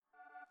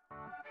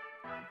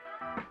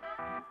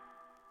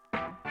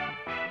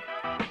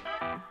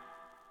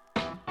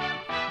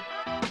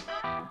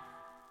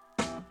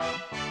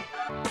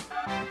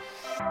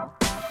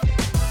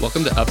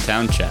Welcome to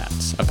Uptown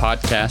Chats, a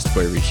podcast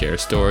where we share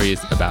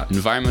stories about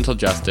environmental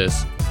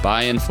justice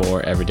by and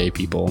for everyday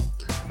people.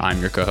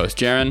 I'm your co-host,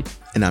 Jaron.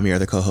 And I'm your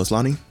other co-host,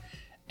 Lonnie.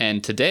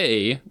 And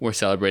today, we're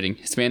celebrating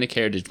Hispanic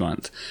Heritage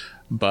Month.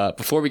 But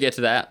before we get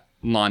to that,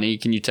 Lonnie,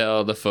 can you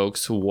tell the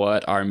folks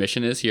what our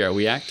mission is here at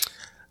We Act?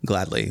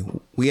 Gladly.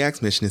 We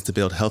Act's mission is to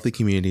build healthy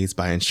communities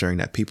by ensuring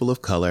that people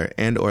of color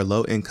and or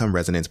low-income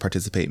residents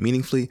participate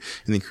meaningfully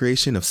in the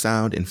creation of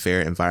sound and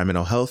fair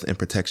environmental health and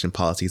protection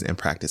policies and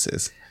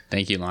practices.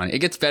 Thank you, Lonnie. It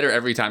gets better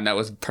every time. That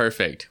was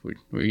perfect.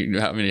 We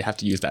have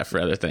to use that for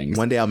other things.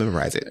 One day I'll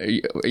memorize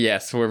it.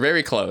 Yes, we're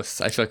very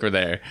close. I feel like we're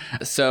there.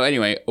 So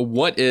anyway,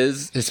 what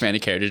is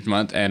Hispanic Heritage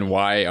Month and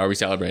why are we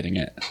celebrating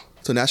it?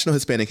 So National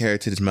Hispanic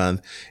Heritage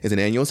Month is an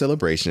annual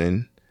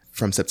celebration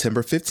from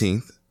September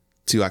 15th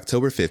to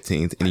October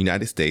 15th in the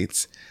United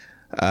States,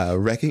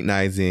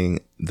 recognizing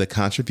the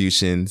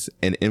contributions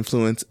and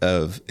influence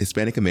of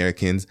Hispanic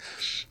Americans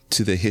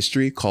to the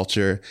history,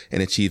 culture,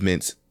 and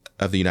achievements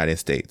of the United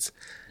States.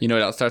 You know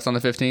what else starts on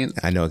the 15th?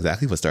 I know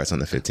exactly what starts on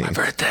the 15th. My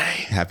birthday.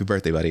 Happy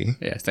birthday, buddy.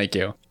 Yes, thank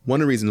you.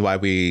 One of the reasons why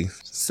we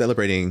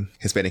celebrating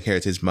Hispanic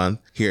Heritage Month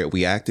here at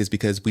We Act is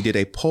because we did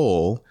a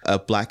poll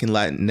of Black and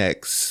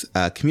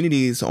Latinx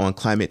communities on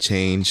climate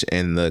change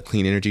and the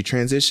clean energy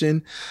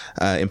transition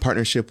in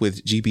partnership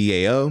with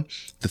GBAO,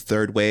 The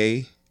Third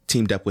Way,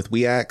 teamed up with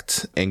We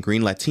Act and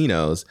Green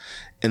Latinos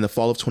in the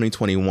fall of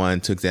 2021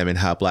 to examine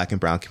how Black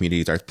and brown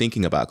communities are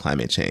thinking about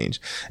climate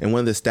change. And one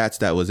of the stats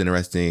that was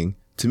interesting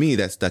to me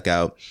that stuck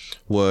out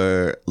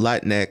were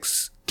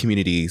Latinx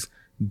communities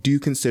do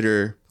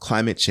consider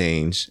climate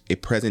change a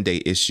present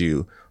day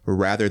issue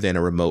rather than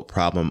a remote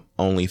problem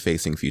only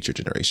facing future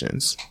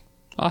generations.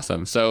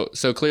 Awesome. So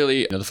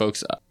clearly, the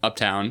folks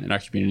uptown in our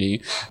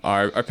community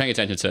are paying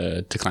attention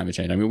to climate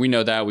change. I mean, we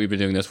know that we've been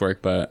doing this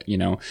work, but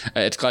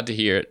it's glad to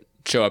hear it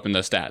show up in the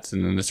stats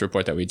and in this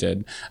report that we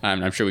did.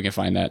 I'm sure we can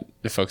find that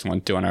if folks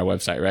want to on our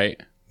website, right?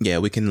 Yeah,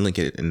 we can link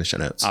it in the show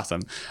notes.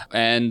 Awesome.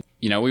 And,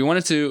 we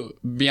wanted to,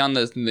 beyond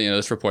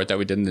this report that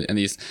we did in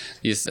these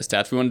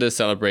stats, we wanted to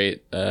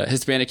celebrate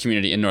Hispanic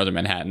community in Northern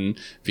Manhattan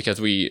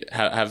because we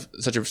have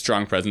such a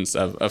strong presence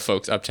of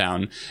folks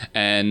uptown.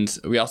 And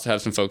we also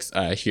have some folks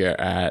here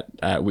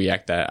at We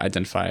Act that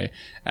identify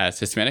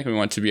as Hispanic. We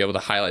want to be able to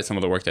highlight some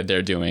of the work that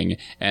they're doing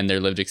and their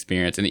lived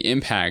experience and the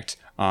impact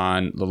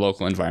on the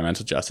local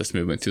environmental justice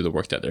movement through the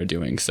work that they're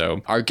doing.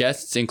 So our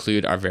guests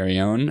include our very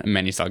own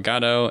Manny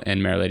Salgado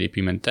and Mayor Lady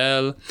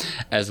Pimentel,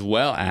 as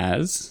well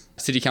as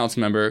City Council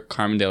member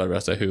Carmen De La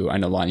Rosa, who I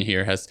know Lonnie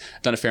here has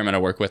done a fair amount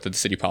of work with at the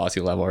city policy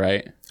level,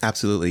 right?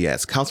 Absolutely,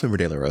 yes. Councilmember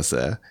De La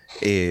Rosa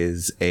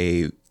is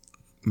a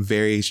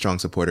very strong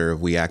supporter of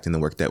We Act and the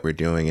work that we're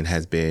doing and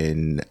has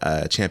been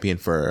a champion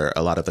for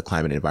a lot of the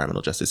climate and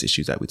environmental justice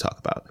issues that we talk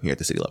about here at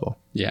the city level.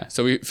 Yeah,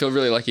 so we feel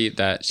really lucky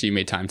that she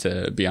made time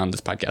to be on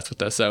this podcast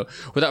with us. So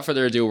without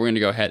further ado, we're going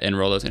to go ahead and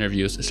roll those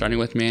interviews, starting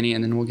with Manny,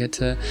 and then we'll get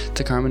to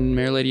Carmen and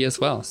Mayor Lady as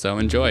well. So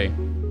enjoy.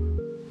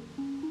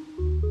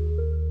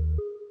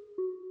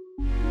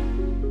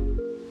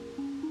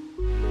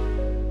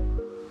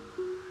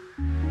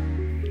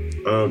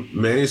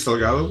 Manny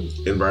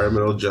Salgado,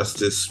 environmental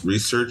justice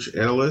research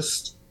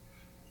analyst,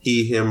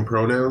 he, him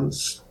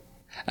pronouns.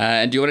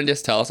 And do you want to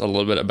just tell us a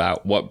little bit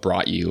about what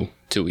brought you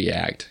to We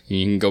Act?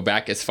 You can go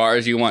back as far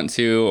as you want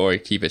to or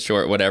keep it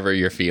short, whatever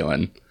you're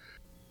feeling.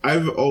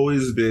 I've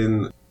always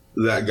been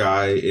that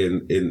guy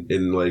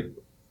in like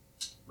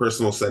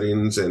personal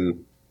settings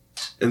and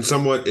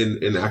somewhat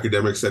in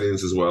academic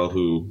settings as well,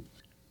 who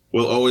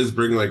will always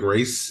bring like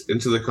race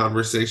into the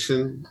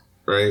conversation,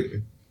 right?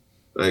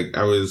 Like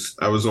I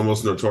was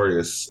almost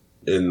notorious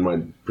in my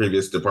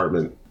previous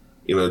department,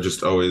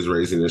 just always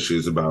raising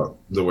issues about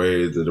the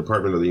way the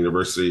department of the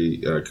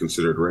university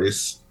considered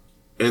race.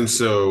 And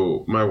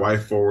so my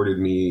wife forwarded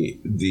me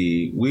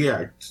the We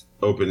Act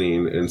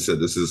opening and said,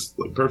 this is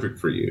like perfect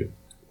for you.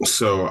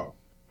 So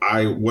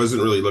I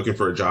wasn't really looking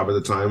for a job at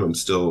the time. I'm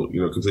still,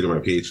 completing my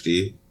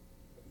PhD,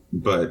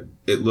 but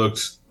it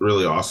looked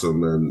really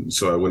awesome. And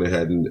so I went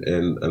ahead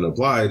and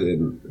applied,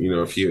 and,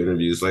 a few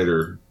interviews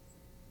later,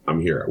 I'm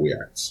here at We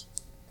Act.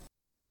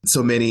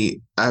 So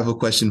Manny, I have a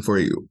question for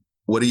you.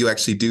 What do you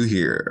actually do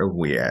here at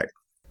We Act?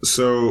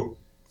 So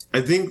I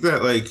think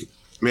that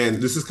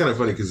this is kind of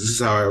funny because this is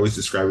how I always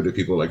describe it to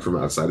people from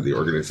outside of the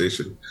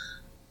organization.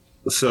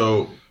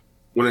 So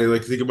when I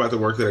think about the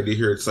work that I do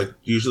here, it's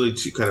usually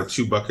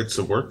two buckets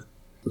of work,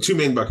 two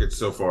main buckets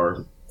so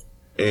far.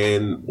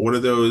 And one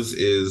of those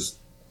is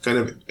kind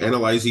of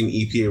analyzing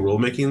EPA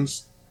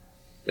rulemakings.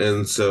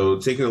 And so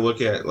taking a look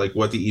at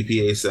what the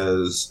EPA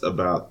says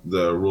about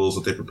the rules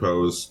that they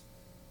propose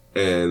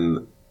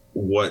and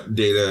what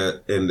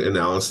data and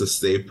analysis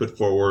they put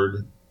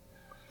forward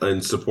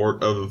in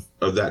support of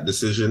that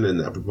decision and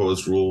that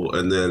proposed rule,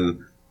 and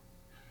then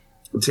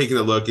taking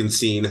a look and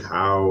seeing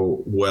how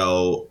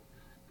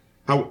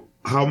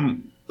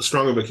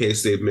strong of a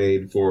case they've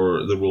made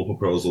for the rule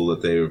proposal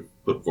that they've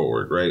put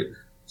forward, right?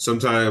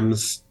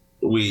 Sometimes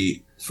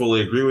we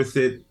fully agree with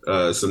it.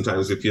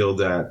 Sometimes we feel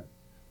that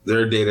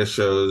their data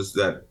shows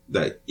that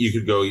you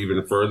could go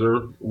even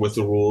further with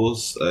the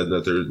rules,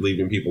 that they're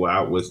leaving people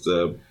out with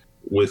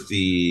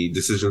the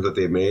decisions that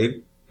they've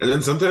made. And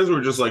then sometimes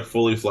we're just like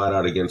fully flat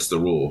out against the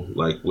rule,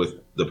 like with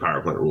the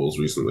power plant rules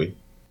recently.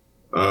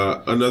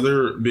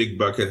 Another big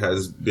bucket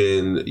has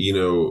been,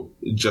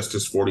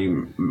 Justice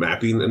 40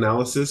 mapping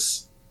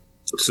analysis.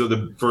 So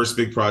the first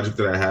big project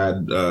that I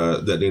had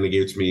that Dana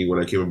gave to me when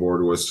I came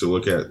aboard was to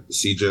look at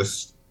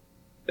CGIST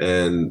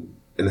and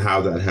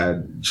how that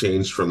had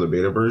changed from the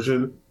beta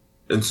version.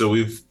 And so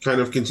we've kind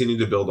of continued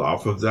to build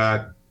off of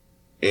that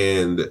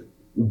and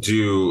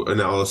do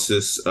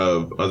analysis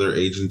of other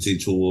agency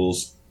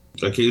tools.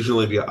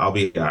 Occasionally I'll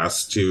be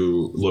asked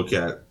to look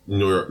at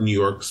New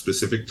York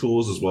specific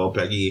tools as well.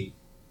 Peggy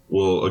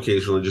will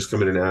occasionally just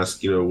come in and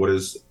ask,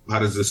 how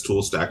does this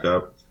tool stack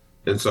up?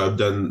 And so I've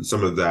done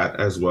some of that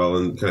as well,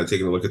 and kind of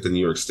taken a look at the New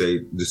York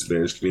State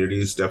disadvantaged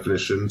communities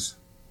definitions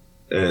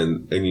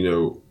and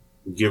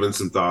given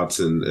some thoughts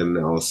and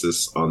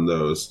analysis on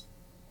those.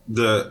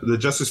 The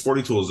Justice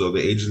 40 tools, though, the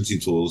agency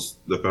tools,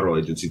 the federal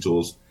agency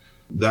tools,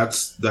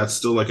 that's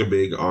still like a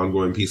big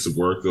ongoing piece of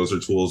work. Those are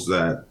tools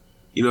that,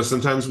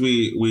 sometimes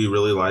we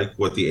really like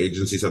what the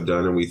agencies have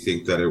done and we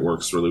think that it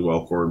works really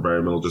well for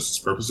environmental justice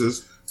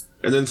purposes.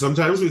 And then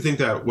sometimes we think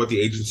that what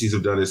the agencies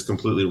have done is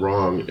completely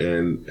wrong,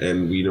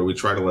 and we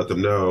try to let them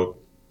know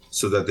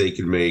so that they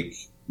can make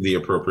the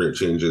appropriate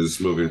changes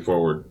moving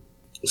forward.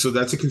 So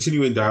that's a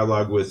continuing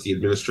dialogue with the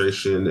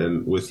administration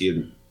and with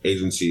the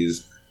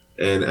agencies.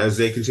 And as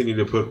they continue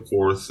to put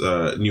forth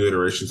new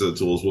iterations of the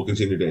tools, we'll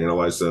continue to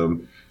analyze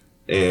them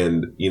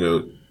and,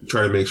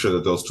 try to make sure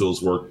that those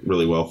tools work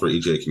really well for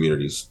EJ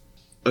communities.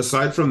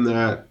 Aside from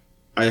that,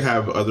 I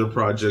have other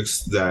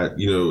projects that,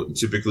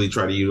 typically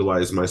try to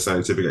utilize my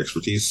scientific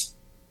expertise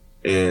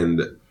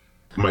and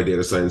my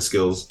data science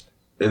skills.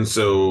 And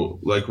so,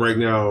 like right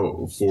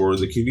now for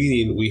the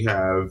convening, we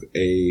have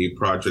a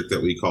project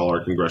that we call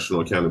our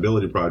Congressional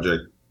Accountability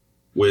Project,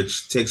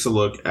 which takes a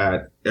look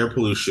at air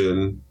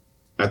pollution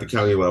at the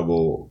county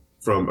level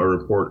from a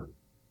report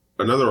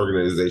another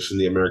organization,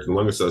 the American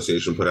Lung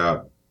Association, put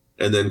out,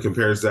 and then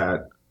compares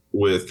that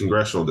with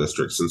congressional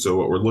districts. And so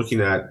what we're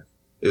looking at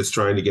is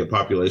trying to get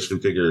population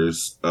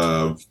figures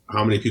of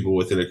how many people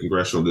within a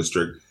congressional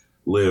district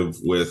live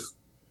with,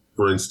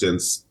 for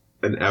instance,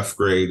 an F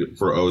grade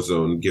for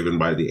ozone given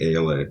by the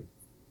ALA.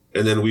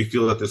 And then we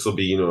feel that this will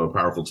be, a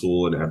powerful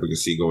tool in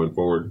advocacy going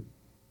forward.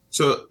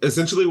 So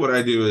essentially what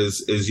I do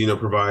is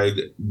provide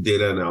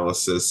data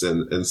analysis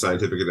and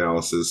scientific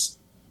analysis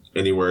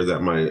anywhere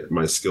that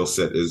my skill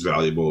set is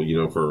valuable,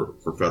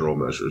 for federal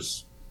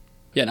measures.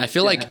 Yeah, and I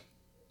feel like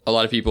a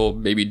lot of people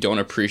maybe don't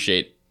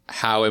appreciate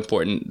how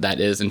important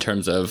that is in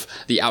terms of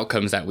the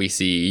outcomes that we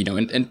see,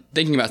 and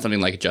thinking about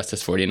something like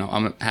Justice 40, I'm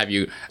going to have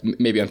you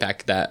maybe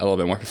unpack that a little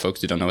bit more for folks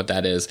who don't know what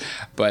that is.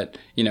 But,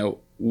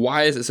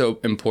 why is it so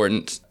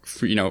important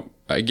for,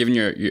 given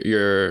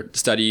your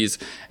studies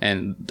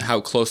and how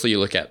closely you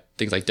look at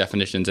things like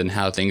definitions and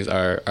how things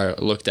are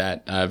looked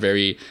at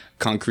very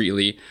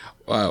concretely,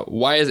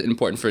 why is it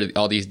important for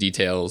all these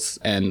details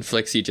and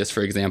Flexi, just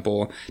for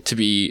example, to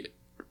be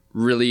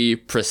really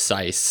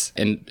precise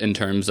in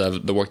terms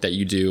of the work that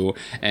you do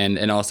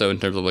and also in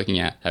terms of looking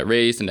at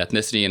race and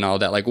ethnicity and all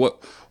that? Like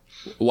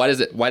why does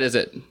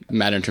it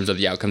matter in terms of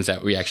the outcomes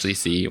that we actually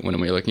see when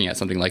we're looking at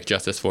something like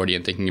Justice 40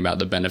 and thinking about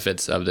the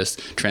benefits of this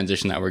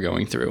transition that we're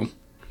going through?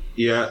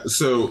 Yeah,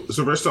 so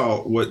first of all,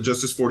 what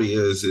Justice 40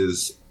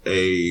 is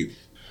a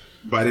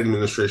Biden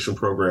administration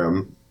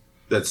program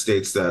that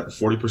states that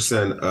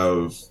 40%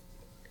 of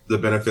the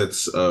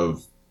benefits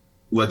of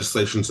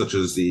legislation such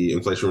as the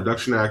Inflation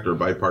Reduction Act or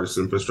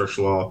bipartisan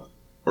infrastructure law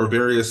or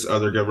various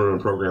other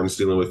government programs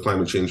dealing with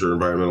climate change or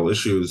environmental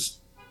issues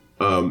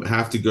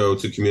have to go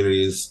to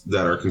communities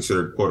that are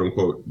considered quote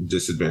unquote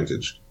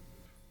disadvantaged.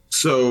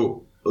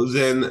 So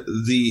then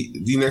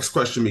the next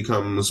question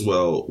becomes,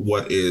 well,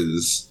 what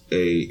is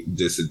a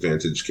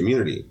disadvantaged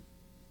community?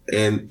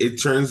 And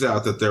it turns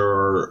out that there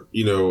are,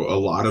 a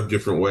lot of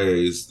different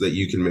ways that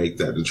you can make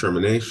that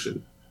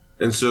determination.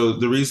 And so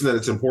the reason that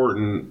it's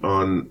important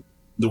on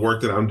the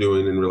work that I'm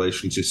doing in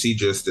relation to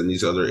CGIST and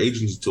these other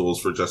agency tools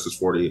for Justice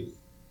 40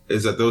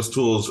 is that those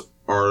tools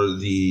are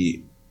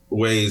the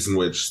ways in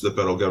which the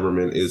federal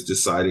government is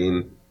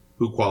deciding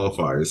who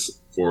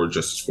qualifies for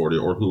Justice 40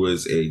 or who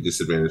is a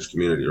disadvantaged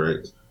community,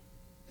 right?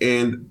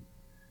 And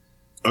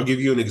I'll give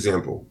you an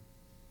example.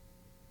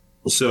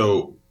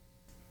 So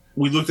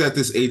we looked at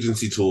this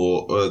agency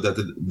tool that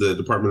the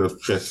Department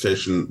of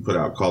Transportation put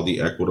out called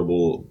the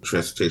Equitable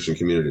Transportation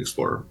Community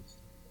Explorer.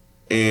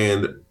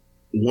 And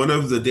one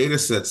of the data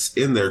sets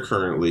in there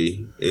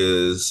currently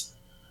is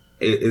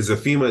a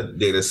FEMA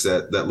data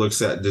set that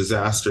looks at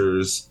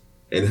disasters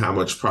and how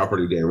much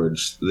property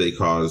damage they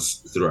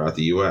cause throughout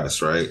the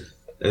U.S., right?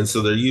 And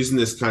so they're using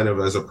this kind of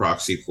as a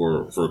proxy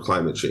for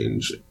climate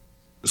change.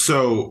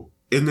 So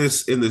in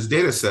this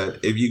data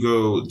set, if you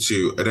go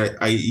to, and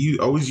I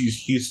always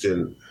use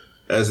Houston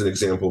as an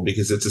example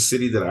because it's a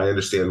city that I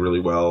understand really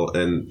well.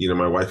 And,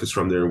 my wife is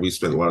from there and we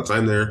spent a lot of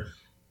time there.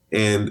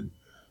 And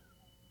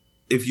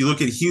if you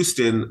look at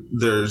Houston,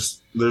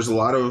 there's a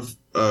lot of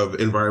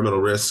environmental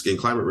risk and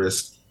climate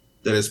risk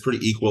that is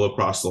pretty equal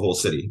across the whole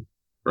city,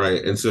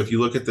 right? And so if you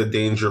look at the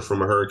danger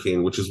from a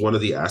hurricane, which is one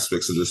of the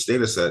aspects of this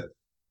data set,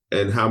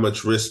 and how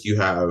much risk you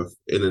have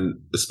in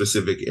a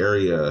specific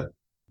area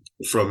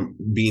from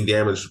being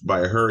damaged by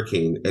a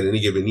hurricane at any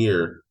given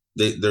year,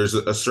 there's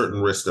a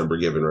certain risk number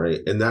given, right?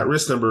 And that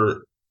risk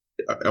number,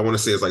 I want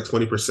to say, is like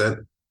 20%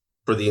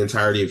 for the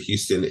entirety of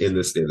Houston in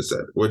this data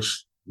set,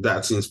 which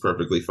that seems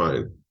perfectly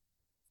fine.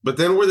 But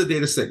then where the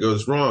data set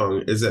goes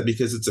wrong is that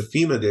because it's a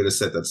FEMA data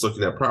set that's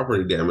looking at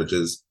property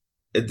damages,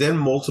 it then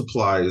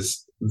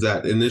multiplies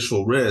that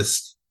initial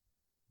risk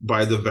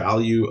by the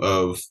value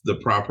of the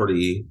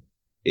property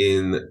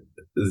in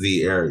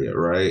the area,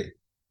 right?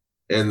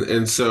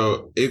 And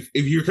so if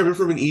you're coming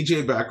from an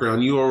EJ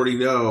background, you already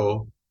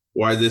know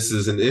why this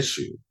is an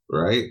issue,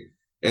 right?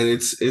 And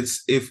it's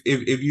if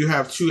you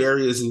have two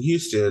areas in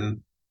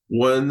Houston,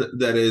 one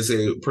that is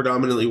a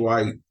predominantly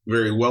white,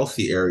 very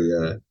wealthy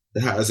area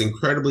that has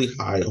incredibly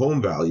high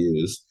home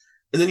values,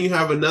 and then you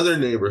have another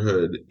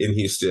neighborhood in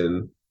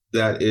Houston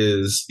that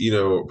is,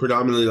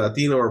 predominantly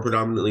Latino or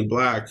predominantly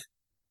Black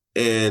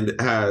and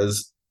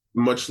has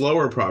much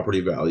lower property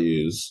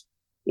values,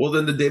 well,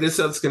 then the data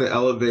set's going to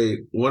elevate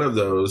one of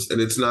those,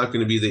 and it's not going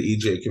to be the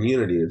EJ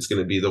community. It's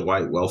going to be the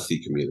white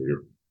wealthy community,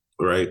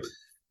 right?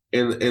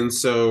 And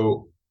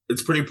so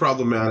it's pretty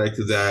problematic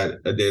that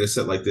a data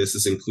set like this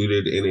is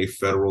included in a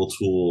federal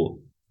tool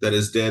that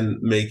is then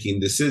making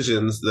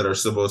decisions that are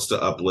supposed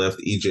to uplift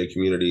EJ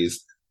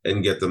communities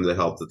and get them the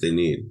help that they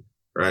need,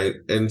 right?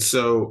 And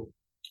so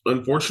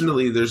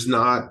unfortunately, there's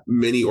not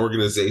many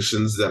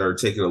organizations that are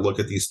taking a look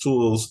at these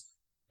tools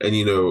and,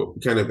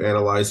 kind of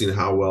analyzing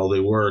how well they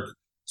work.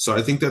 So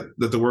I think that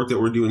the work that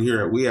we're doing here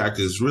at We Act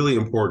is really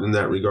important in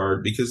that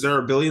regard, because there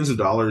are billions of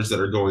dollars that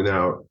are going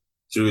out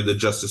through the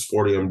Justice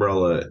 40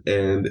 umbrella.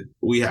 And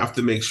we have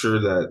to make sure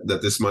that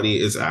this money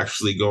is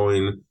actually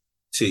going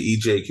to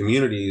EJ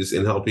communities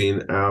and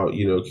helping out,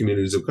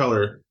 communities of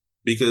color,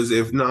 because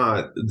if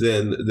not,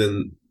 then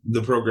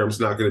the program's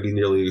not going to be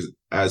nearly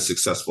as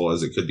successful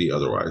as it could be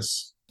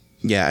otherwise.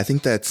 Yeah, I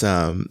think that's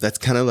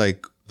kind of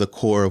like the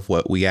core of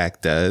what We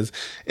Act does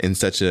in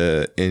just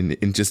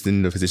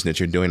in the position that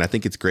you're doing. I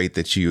think it's great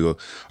that you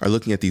are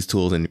looking at these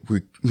tools, and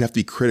we have to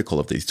be critical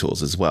of these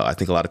tools as well. I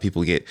think a lot of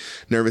people get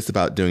nervous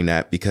about doing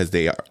that because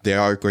they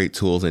are great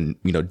tools, and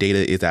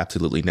data is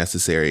absolutely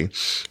necessary.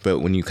 But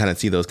when you kind of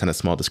see those kind of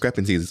small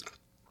discrepancies,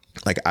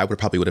 like I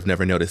would have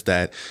never noticed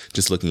that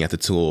just looking at the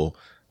tool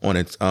on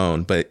its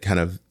own, but kind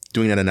of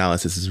doing that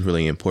analysis is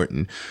really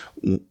important.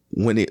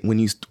 When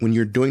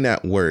you're doing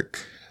that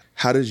work,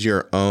 how does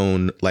your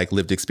own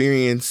lived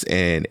experience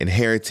and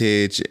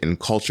heritage and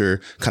culture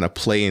kind of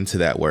play into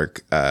that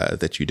work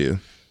that you do?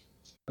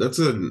 That's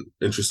an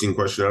interesting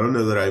question. I don't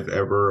know that I've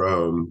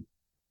ever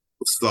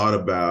thought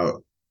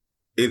about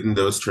it in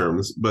those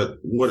terms, but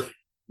what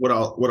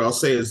I'll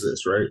say is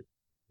this, right?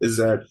 Is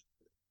that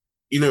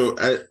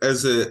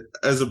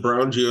as a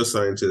brown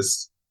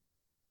geoscientist,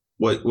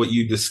 what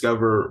you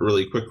discover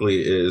really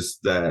quickly is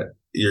that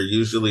you're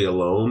usually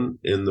alone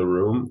in the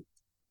room.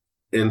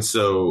 And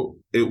so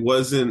it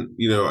wasn't,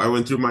 I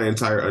went through my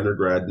entire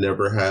undergrad,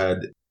 never had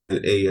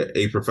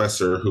a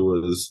professor who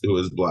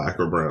was Black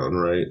or brown,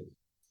 right?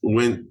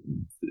 Went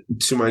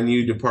to my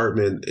new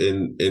department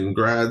in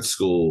grad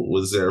school,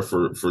 was there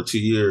for 2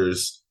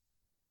 years,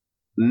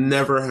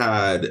 never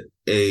had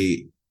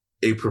a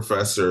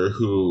professor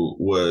who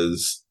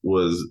was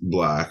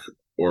Black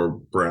or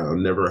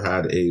brown, never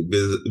had a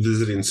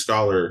visiting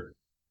scholar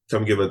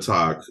come give a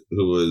talk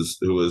who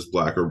was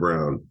Black or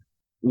brown.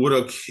 Would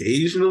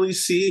occasionally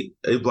see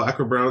a Black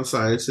or brown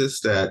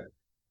scientist at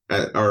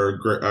our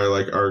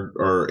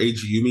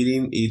AGU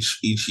meeting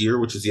each year,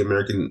 which is the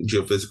American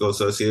Geophysical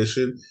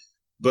Association.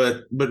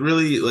 But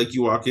really,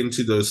 you walk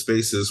into those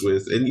spaces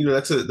with, and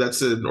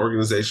that's an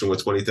organization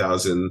with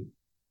 20,000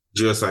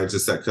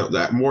 geoscientists that come,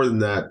 that more than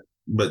that,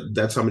 but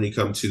that's how many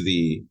come to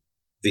the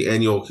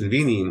annual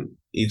convening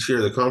each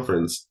year, the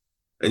conference,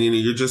 and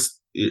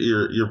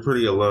you're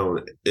pretty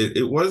alone.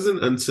 It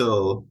wasn't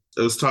until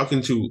I was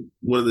talking to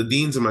one of the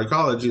deans in my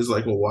college. He's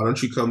like, well, why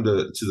don't you come to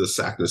the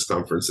SACNAS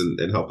conference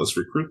and help us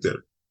recruit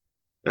them?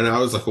 And I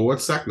was like, well,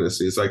 what's SACNAS?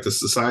 He's like, the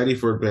Society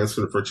for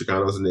Advancement for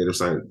Chicanos and Native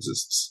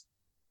Scientists,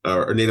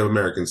 or Native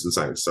Americans in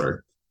Science, sorry.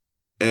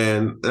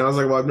 And I was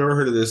like, well, I've never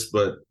heard of this,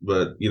 but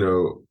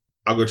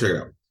I'll go check it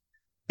out.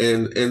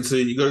 And so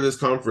you go to this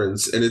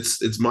conference, and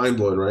it's mind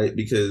blowing, right?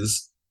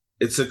 Because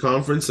it's a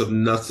conference of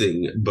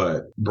nothing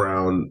but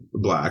brown,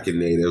 Black, and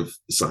Native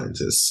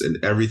scientists, and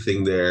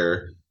everything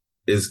there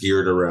is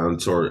geared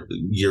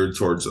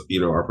towards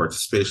our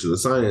participation in the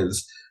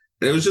science.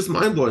 And it was just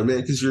mind blowing,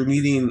 man, because you're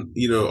meeting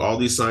all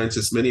these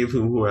scientists, many of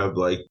whom have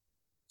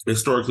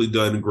historically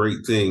done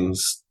great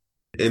things,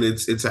 and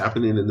it's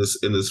happening in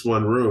this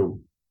one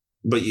room.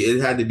 But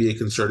it had to be a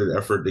concerted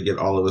effort to get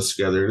all of us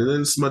together, and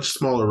then it's a much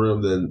smaller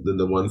room than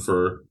the one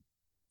for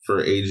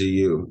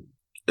AGU.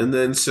 And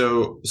then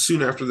so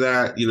soon after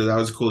that, that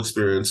was a cool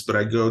experience. But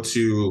I go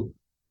to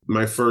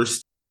my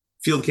first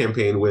field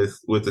campaign with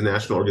the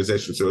national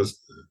organization. So it was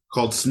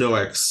called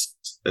SnowX,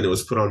 and it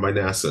was put on by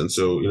NASA. And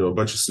so, a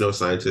bunch of snow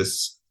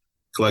scientists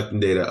collecting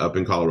data up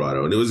in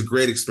Colorado. And it was a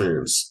great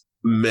experience.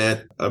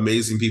 Met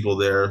amazing people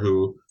there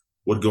who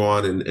would go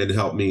on and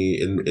help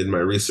me in my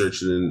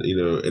research and,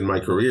 in my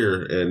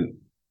career, and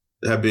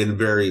have been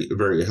very,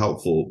 very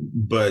helpful.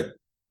 But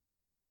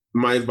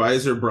my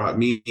advisor brought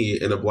me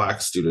and a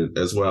Black student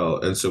as well.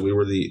 And so we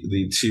were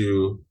the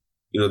two,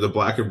 the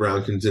Black and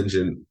brown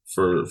contingent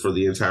for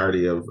the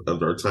entirety of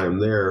our time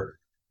there,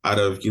 out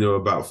of,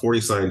 about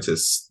 40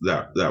 scientists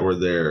that were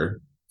there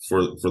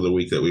for the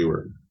week that we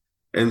were.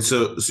 And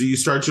so you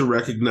start to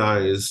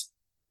recognize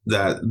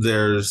that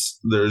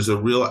there's a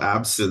real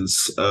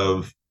absence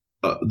of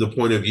the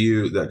point of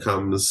view that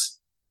comes,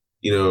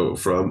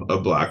 from a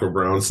Black or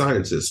brown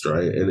scientist,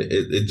 right? And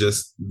it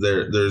just,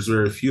 there's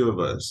very few of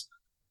us.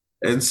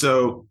 And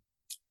so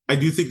I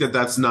do think that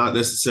that's not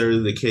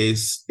necessarily the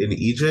case in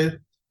EJ.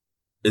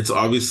 It's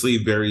obviously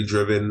very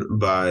driven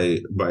by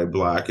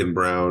Black and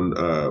brown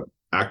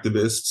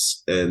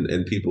activists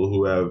and people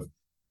who have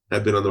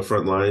been on the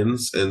front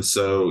lines. And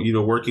so,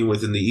 working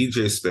within the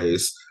EJ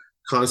space,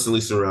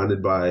 constantly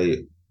surrounded by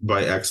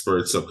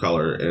experts of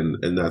color,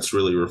 and that's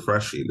really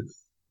refreshing.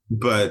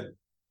 But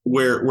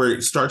where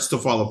it starts to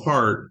fall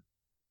apart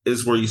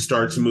is where you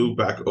start to move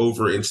back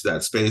over into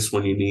that space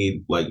when you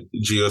need like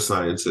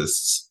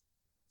geoscientists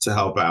to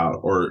help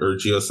out, or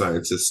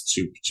geoscientists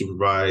to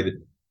provide,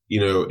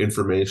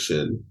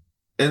 information.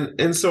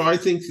 And so I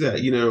think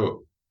that,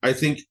 I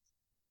think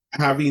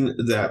having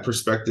that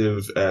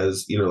perspective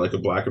as, like a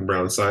Black and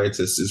brown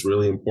scientist is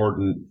really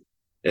important,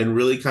 and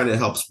really kind of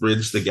helps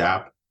bridge the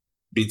gap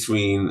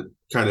between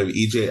kind of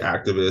EJ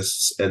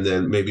activists and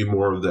then maybe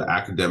more of the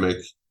academic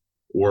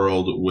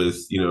world with,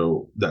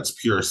 that's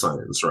pure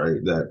science, right?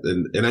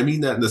 And I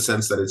mean that in the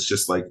sense that it's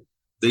just like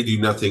they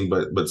do nothing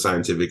but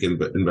scientific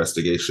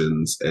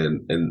investigations,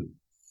 and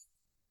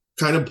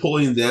kind of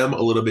pulling them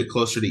a little bit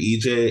closer to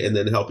EJ and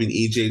then helping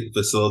EJ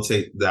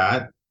facilitate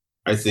that,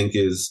 I think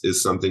is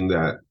something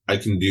that I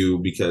can do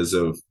because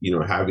of,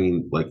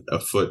 having like a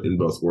foot in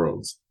both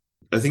worlds.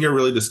 I think I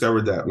really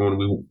discovered that when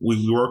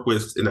we work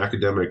with an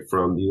academic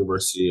from the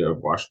University of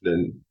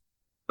Washington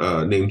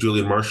named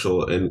Julian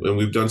Marshall, and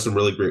we've done some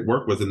really great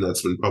work with him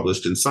that's been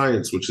published in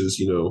Science, which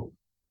is,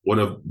 one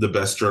of the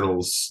best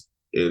journals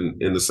in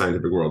the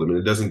scientific world. I mean,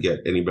 it doesn't get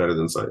any better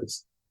than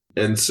Science.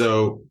 And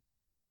so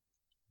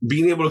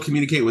being able to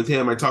communicate with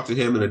him, I talk to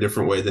him in a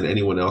different way than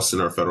anyone else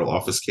in our federal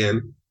office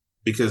can,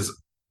 because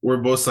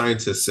we're both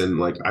scientists, and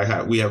like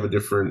we have a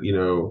different,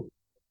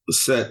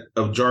 set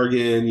of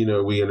jargon,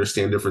 we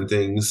understand different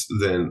things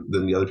than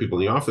the other people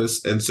in the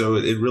office. And so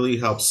it really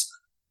helps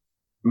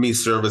me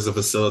serve as a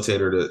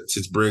facilitator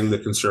to bring the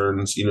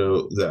concerns,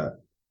 that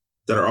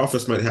our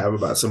office might have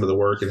about some of the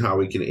work and how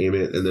we can aim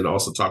it, and then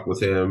also talk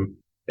with him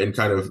and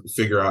kind of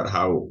figure out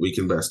how we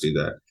can best do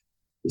that.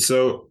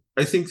 So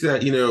I think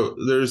that,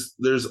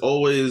 there's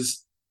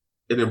always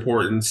an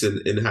importance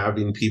in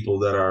having people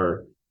that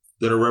are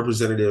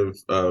representative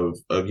of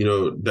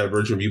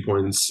divergent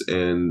viewpoints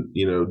and,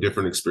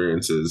 different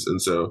experiences.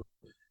 And so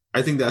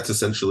I think that's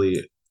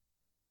essentially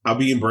how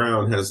being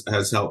brown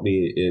has helped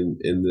me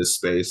in this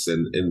space.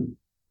 And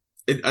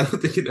I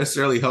don't think it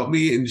necessarily helped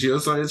me in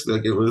geoscience, but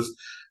like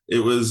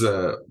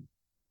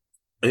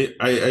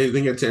I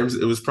think at times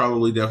it was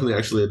probably definitely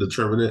actually a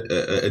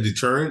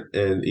deterrent,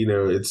 and,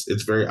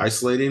 it's very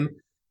isolating.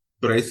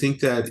 But I think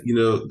that,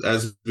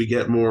 as we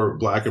get more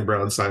Black and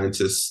brown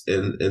scientists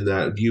and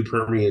that view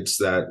permeates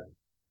that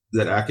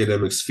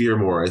academics fear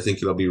more, I think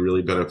it'll be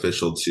really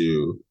beneficial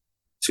to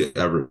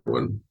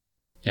everyone.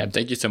 Yeah,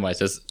 thank you so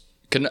much.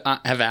 Couldn't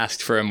have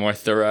asked for a more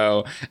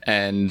thorough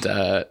and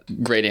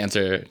great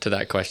answer to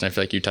that question. I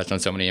feel like you touched on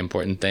so many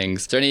important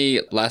things. Is there any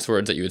last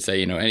words that you would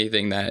say,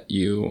 anything that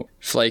you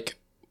feel like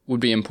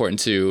would be important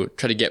to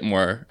try to get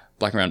more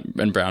Black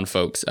and brown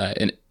folks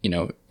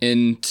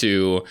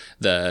into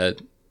the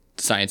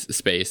science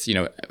space,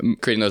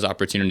 creating those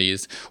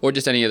opportunities, or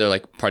just any other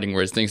like parting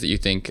words, things that you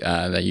think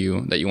that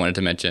you wanted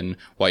to mention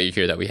while you're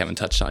here that we haven't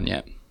touched on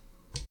yet?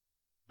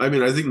 I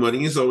mean, I think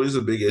money is always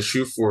a big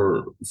issue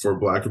for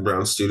Black and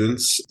brown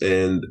students.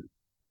 And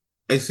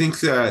I think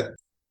that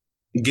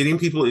getting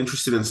people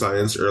interested in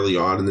science early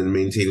on and then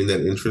maintaining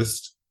that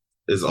interest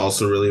is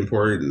also really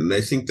important. And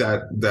I think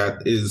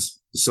that is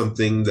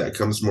something that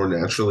comes more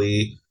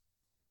naturally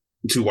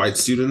to white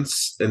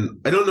students.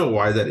 And I don't know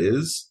why that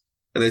is.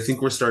 And I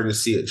think we're starting to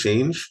see it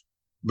change.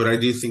 But I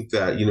do think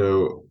that,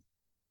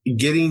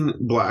 getting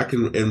Black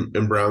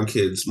and brown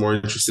kids more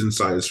interested in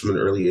science from an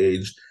early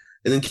age,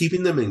 and then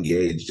keeping them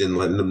engaged and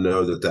letting them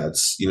know that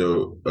that's,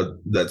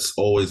 that's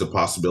always a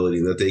possibility,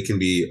 and that they can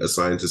be a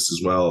scientist as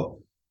well.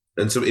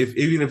 And so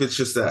even if it's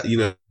just that,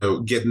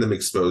 getting them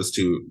exposed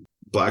to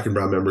Black and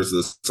brown members of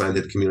the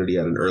scientific community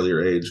at an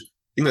earlier age,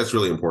 I think that's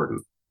really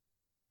important.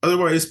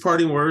 Otherwise,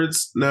 parting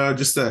words, no,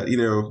 just that,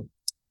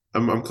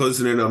 I'm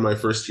closing in on my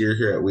first year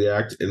here at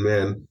WeAct, and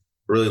man,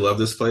 I really love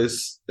this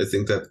place. I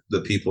think that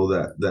the people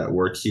that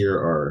work here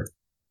are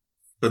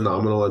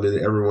phenomenal. I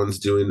mean, everyone's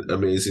doing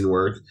amazing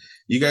work.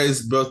 You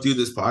guys both do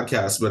this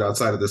podcast, but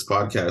outside of this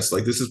podcast,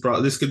 like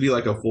this could be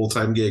like a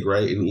full-time gig,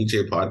 right? In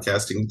EJ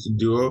podcasting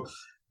duo.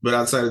 But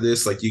outside of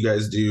this, like you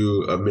guys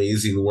do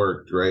amazing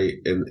work, right?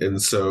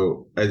 And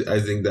so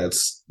I think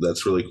that's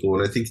really cool.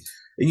 And I think,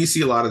 and you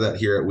see a lot of that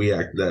here at We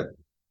Act, that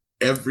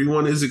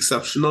everyone is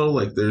exceptional.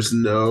 Like there's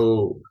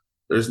no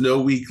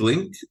weak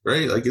link,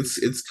 right? Like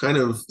it's kind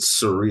of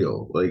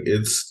surreal. Like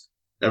it's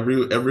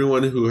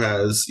everyone who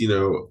has, you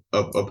know,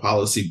 a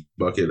policy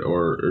bucket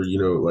or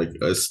you know, like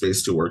a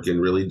space to work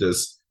in really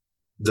does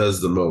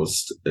the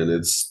most. And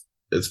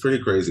it's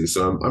pretty crazy.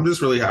 So I'm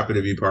just really happy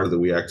to be part of the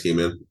We Act team,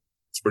 man.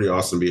 It's pretty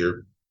awesome to be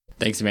here.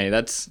 Thanks,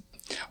 Manny.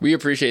 We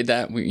appreciate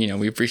that.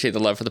 We appreciate the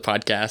love for the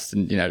podcast,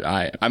 and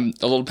I'm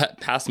a little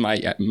past my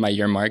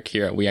year mark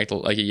here at We Act,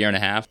 like a year and a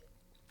half.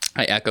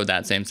 I echo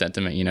that same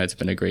sentiment. You know, it's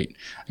been a great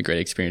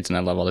experience, and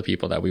I love all the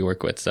people that we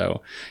work with.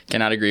 So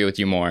cannot agree with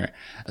you more.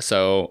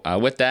 So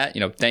with that,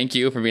 thank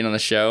you for being on the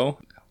show.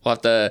 We'll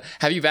have to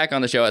have you back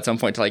on the show at some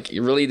point to like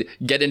really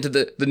get into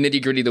the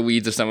nitty gritty, the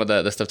weeds of some of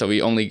the stuff that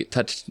we only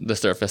touched the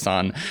surface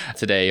on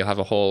today. You'll have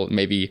a whole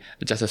maybe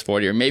Justice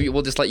 40, or maybe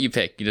we'll just let you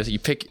pick. You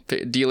pick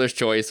dealer's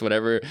choice,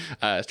 whatever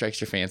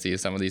strikes your fancy.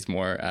 Some of these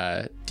more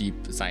deep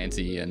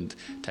sciencey and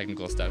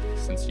technical stuff,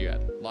 since you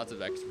had lots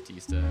of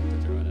expertise to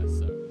throw at us.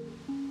 So.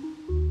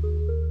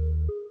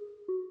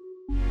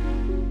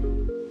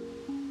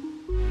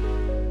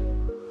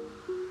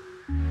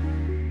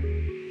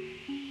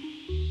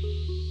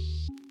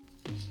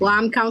 Well,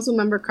 I'm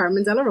Councilmember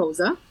Carmen De La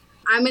Rosa.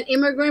 I'm an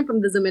immigrant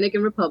from the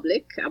Dominican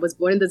Republic. I was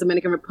born in the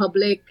Dominican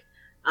Republic.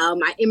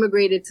 I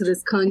immigrated to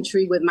this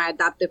country with my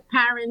adoptive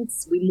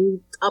parents. We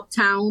moved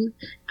uptown.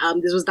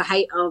 This was the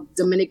height of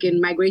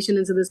Dominican migration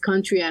into this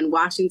country, and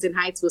Washington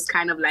Heights was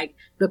kind of like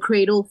the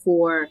cradle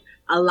for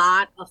a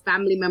lot of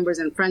family members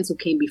and friends who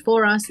came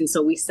before us, and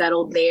so we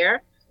settled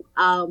there.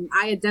 I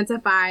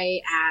identify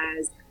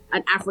as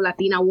an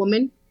Afro-Latina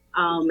woman,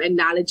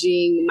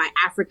 acknowledging my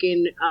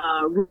African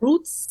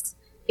roots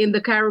in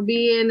the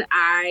Caribbean.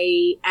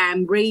 I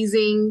am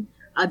raising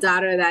a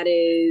daughter that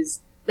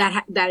is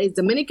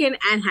Dominican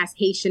and has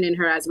Haitian in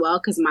her as well,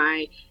 because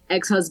my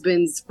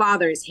ex-husband's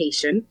father is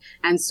Haitian.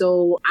 And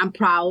so I'm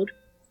proud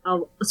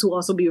to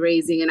also be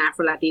raising an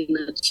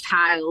Afro-Latina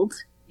child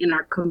in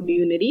our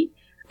community.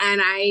 And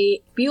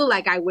I feel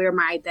like I wear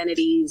my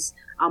identities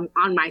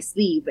on my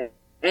sleeve.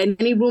 In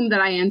any room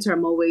that I enter,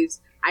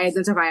 I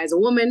identify as a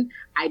woman,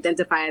 I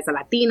identify as a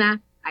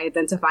Latina, I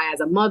identify as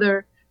a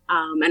mother,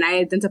 and I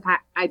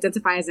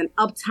identify as an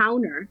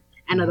uptowner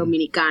and a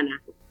Dominicana.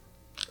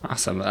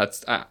 Awesome.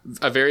 That's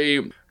a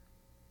very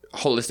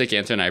holistic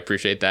answer, and I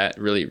appreciate that.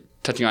 Really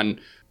touching on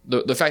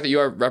the fact that you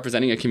are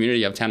representing a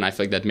community uptown. I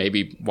feel like that may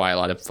be why a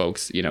lot of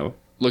folks,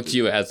 look to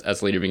you as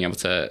a leader, being able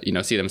to,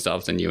 see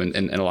themselves in you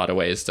in a lot of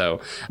ways. So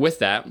with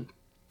that,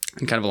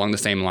 and kind of along the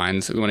same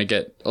lines, we want to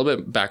get a little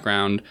bit of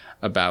background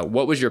about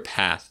what was your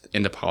path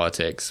into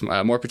politics,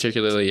 more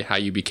particularly how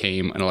you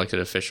became an elected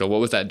official. What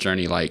was that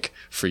journey like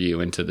for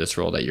you into this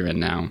role that you're in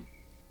now?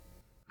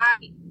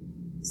 I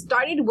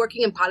started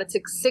working in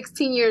politics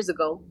 16 years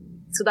ago.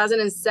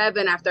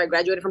 2007, after I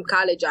graduated from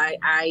college,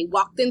 I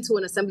walked into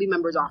an assembly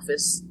member's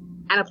office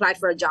and applied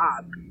for a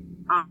job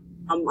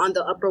on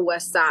the Upper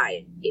West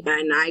Side.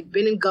 And I've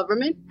been in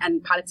government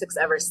and politics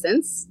ever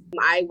since.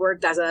 I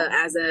worked as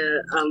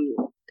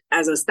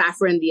a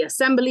staffer in the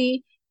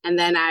assembly, and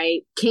then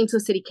I came to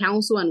city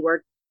council and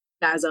worked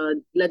as a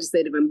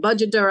legislative and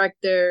budget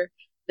director.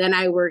 Then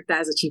I worked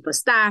as a chief of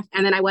staff,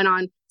 and then I went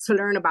on to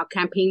learn about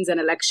campaigns and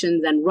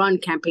elections and run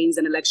campaigns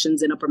and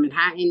elections in Upper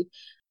Manhattan.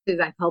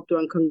 I've helped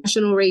run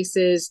congressional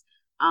races.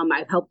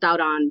 I've helped out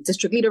on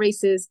district leader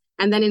races.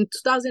 And then in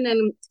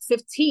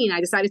 2015, I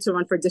decided to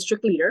run for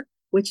district leader,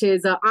 which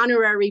is an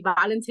honorary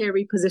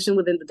voluntary position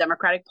within the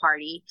Democratic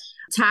Party,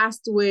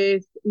 tasked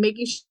with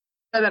making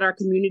sure that our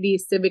community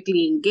is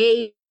civically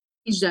engaged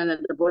and that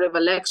the Board of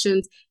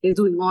Elections is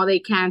doing all they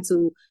can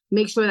to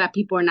make sure that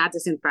people are not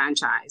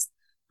disenfranchised.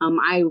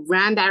 I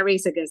ran that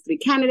race against 3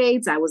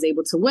 candidates. I was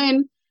able to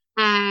win.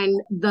 And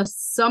the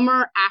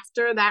summer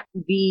after that,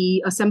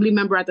 the assembly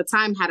member at the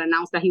time had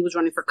announced that he was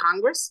running for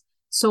Congress.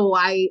 So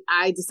I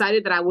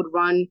decided that I would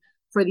run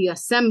for the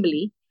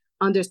assembly,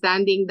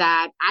 understanding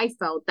that I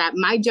felt that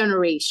my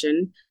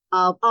generation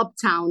of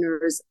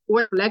uptowners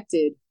weren't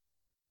elected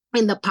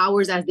in the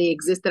powers as they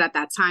existed at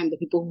that time, the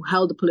people who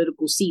held the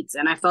political seats.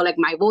 And I felt like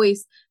my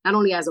voice, not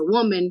only as a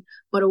woman,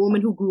 but a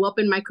woman who grew up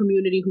in my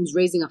community, who's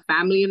raising a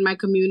family in my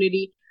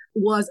community,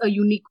 was a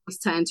unique voice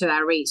to enter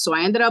that race. So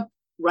I ended up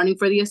running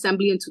for the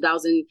assembly in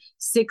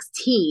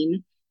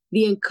 2016.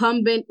 The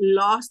incumbent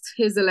lost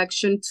his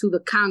election to the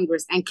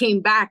Congress and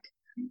came back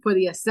for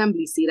the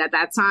assembly seat. At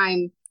that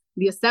time,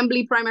 the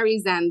assembly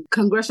primaries and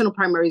congressional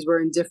primaries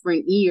were in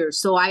different years.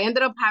 So I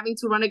ended up having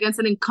to run against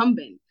an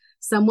incumbent,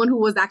 someone who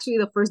was actually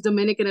the first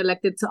Dominican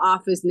elected to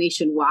office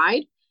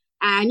nationwide.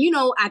 And,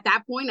 at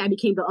that point, I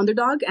became the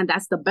underdog, and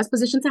that's the best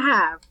position to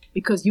have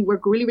because you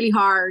work really, really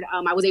hard.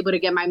 I was able to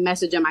get my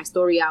message and my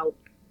story out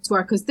to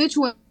our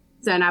constituents,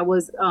 and I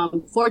was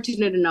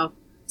fortunate enough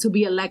to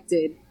be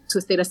elected to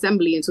a state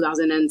assembly in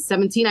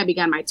 2017. I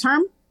began my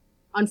term.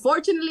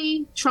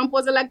 Unfortunately, Trump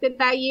was elected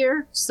that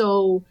year,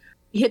 so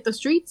he hit the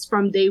streets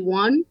from day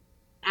one.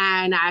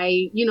 And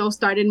I,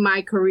 started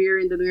my career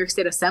in the New York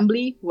State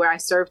Assembly, where I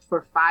served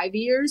for 5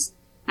 years,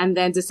 and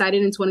then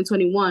decided in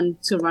 2021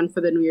 to run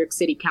for the New York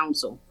City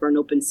Council for an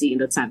open seat in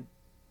the 10th.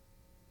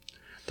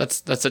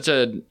 That's such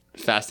a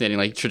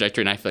fascinating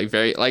trajectory, and I feel like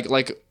very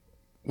like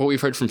what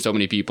we've heard from so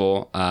many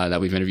people that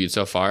we've interviewed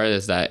so far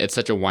is that it's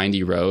such a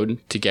windy road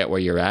to get where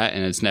you're at,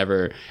 and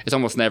it's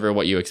almost never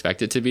what you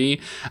expect it to be.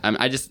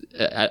 I just,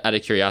 out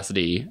of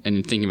curiosity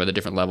and thinking about the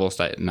different levels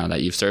that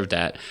you've served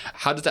at,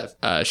 how does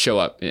that show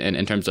up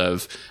in terms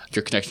of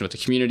your connection with the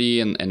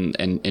community and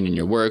in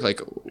your work? Like,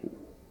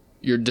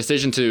 your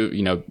decision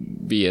to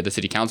be at the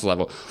city council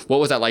level, what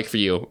was that like for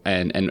you,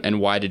 and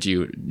why did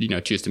you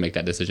choose to make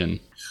that decision?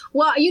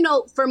 Well,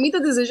 for me,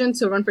 the decision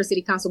to run for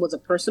city council was a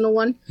personal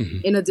one.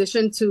 Mm-hmm. In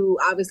addition to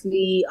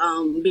obviously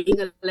being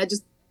a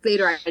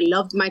legislator, I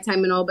loved my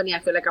time in Albany. I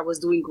feel like I was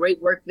doing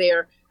great work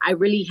there. I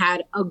really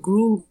had a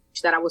groove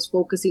that I was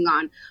focusing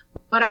on.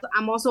 But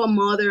I'm also a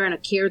mother and a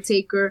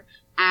caretaker.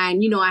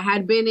 And, I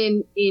had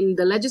been in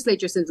the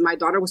legislature since my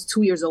daughter was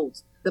 2 years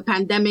old. The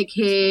pandemic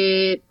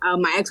hit,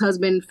 my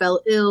ex-husband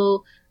fell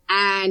ill.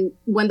 And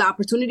when the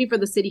opportunity for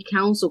the city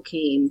council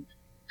came,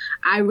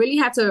 I really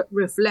had to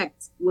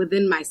reflect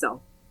within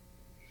myself.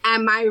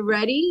 Am I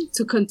ready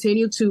to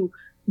continue to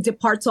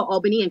depart to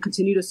Albany and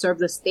continue to serve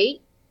the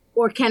state?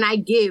 Or can I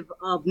give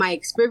of my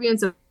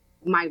experience, of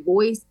my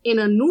voice in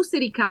a new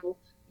city council?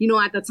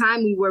 At the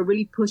time, we were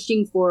really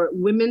pushing for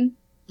women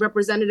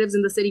representatives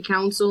in the city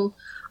council.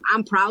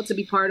 I'm proud to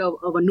be part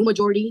of a new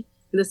majority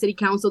in the city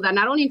council that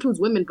not only includes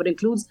women, but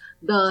includes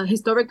the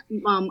historic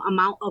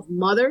amount of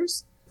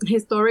mothers,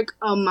 historic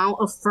amount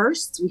of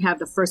firsts. We have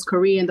the first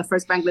Korean, the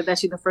first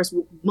Bangladeshi, the first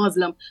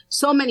Muslim,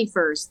 so many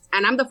firsts.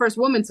 And I'm the first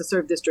woman to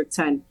serve District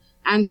 10.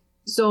 And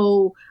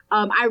so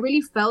I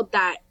really felt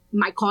that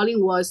my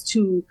calling was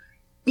to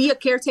be a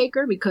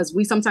caretaker, because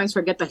we sometimes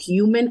forget the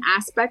human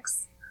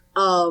aspects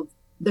of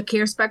the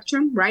care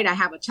spectrum, right? I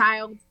have a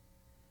child,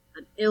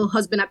 an ill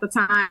husband at the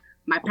time.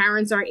 My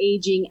parents are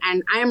aging,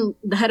 and I am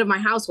the head of my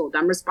household.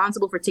 I'm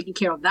responsible for taking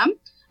care of them.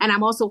 And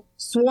I'm also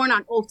sworn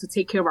on oath to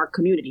take care of our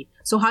community.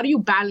 So how do you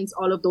balance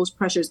all of those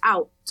pressures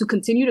out to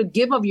continue to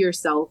give of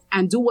yourself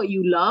and do what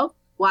you love,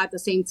 while at the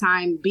same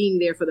time being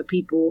there for the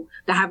people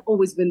that have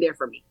always been there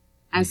for me?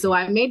 And so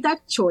I made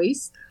that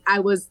choice. I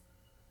was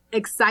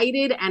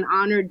excited and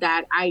honored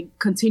that I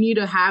continue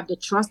to have the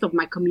trust of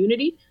my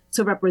community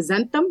to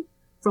represent them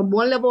from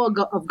one level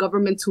of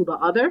government to the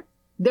other.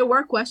 There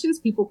were questions.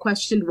 People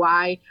questioned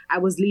why I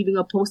was leaving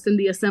a post in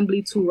the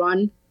assembly to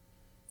run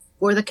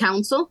for the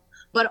council.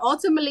 But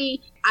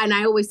ultimately, and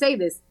I always say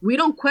this, we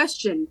don't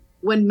question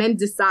when men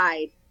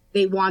decide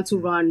they want to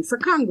run for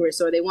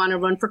Congress, or they want to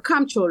run for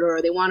comptroller,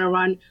 or they want to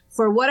run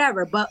for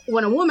whatever. But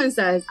when a woman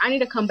says, I need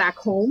to come back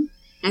home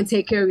and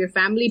take care of your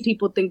family,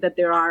 people think that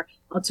there are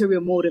ulterior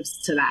motives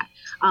to that.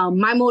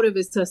 My motive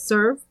is to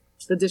serve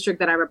the district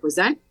that I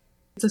represent.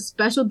 It's a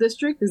special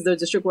district. It's the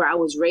district where I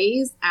was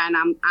raised, and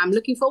I'm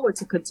looking forward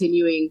to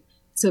continuing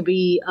to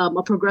be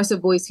a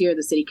progressive voice here at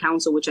the city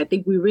council, which I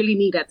think we really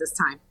need at this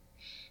time.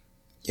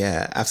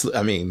 Yeah, absolutely.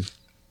 I mean,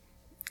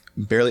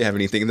 barely have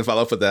anything to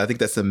follow up with that. I think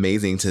that's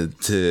amazing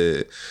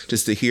to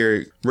just to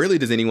hear. Rarely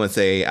does anyone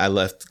say, I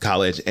left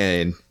college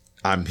and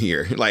I'm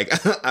here. Like,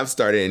 I've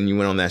started and you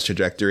went on that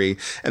trajectory.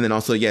 And then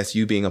also, yes,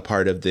 you being a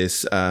part of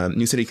this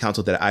new city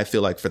council that I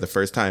feel like for the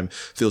first time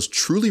feels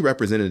truly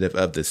representative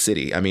of the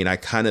city. I mean, I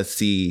kind of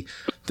see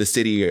the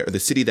city, or the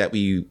city that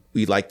we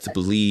like to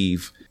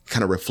believe,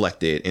 kind of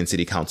reflected in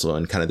city council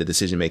and kind of the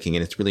decision making.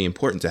 And it's really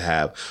important to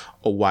have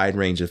a wide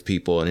range of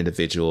people and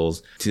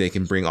individuals so they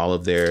can bring all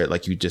of their,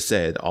 like you just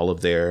said, all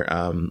of their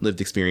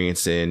lived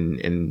experience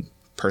and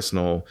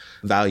personal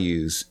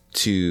values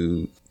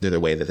to the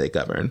way that they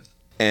govern.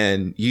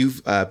 And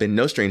you've been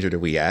no stranger to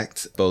We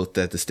Act, both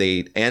at the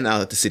state and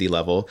out at the city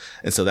level.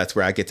 And so that's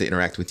where I get to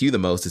interact with you the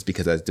most, is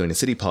because I was doing the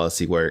city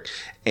policy work.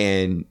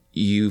 And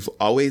you've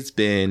always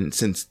been,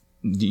 since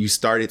you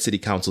started city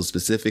council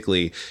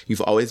specifically, you've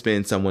always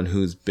been someone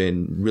who's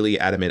been really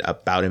adamant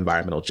about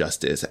environmental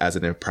justice as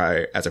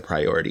a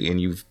priority.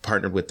 And you've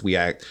partnered with We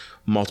Act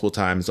multiple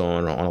times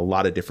on a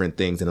lot of different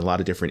things and a lot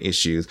of different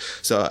issues.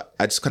 So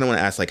I just kind of want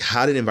to ask, like,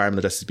 how did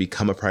environmental justice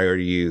become a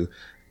priority to you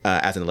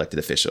as an elected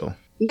official?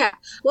 Yeah.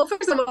 Well,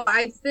 first of all,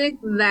 I think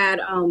that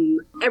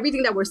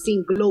everything that we're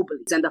seeing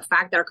globally, and the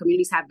fact that our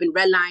communities have been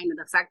redlined, and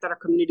the fact that our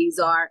communities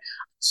are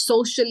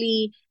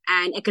socially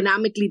and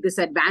economically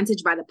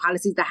disadvantaged by the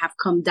policies that have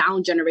come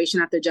down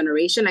generation after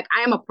generation. Like,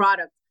 I am a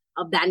product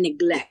of that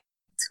neglect,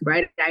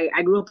 right?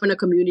 I grew up in a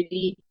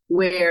community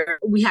where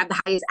we have the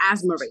highest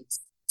asthma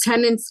rates.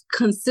 Tenants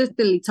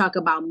consistently talk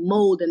about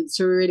mold and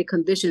deteriorated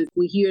conditions.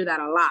 We hear that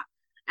a lot.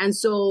 And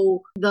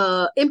so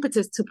the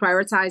impetus to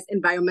prioritize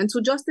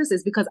environmental justice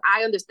is because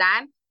I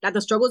understand that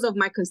the struggles of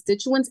my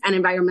constituents and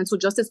environmental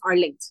justice are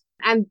linked.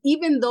 And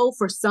even though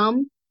for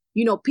some,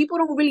 people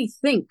don't really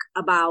think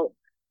about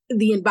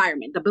the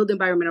environment, the built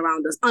environment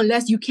around us,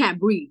 unless you can't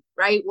breathe,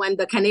 right? When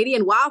the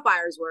Canadian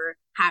wildfires were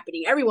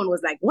happening, everyone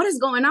was like, what is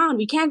going on?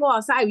 We can't go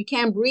outside. We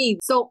can't breathe.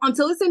 So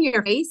until it's in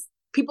your face,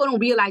 people don't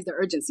realize the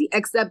urgency,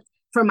 except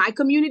for my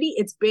community,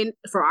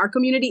 for our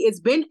community, it's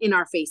been in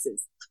our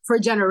faces for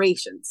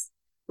generations,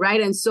 right?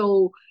 And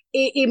so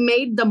it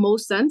made the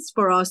most sense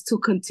for us to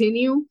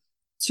continue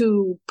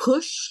to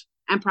push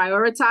and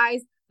prioritize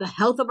the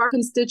health of our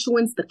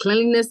constituents, the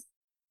cleanliness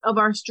of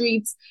our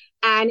streets.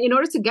 And in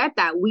order to get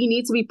that, we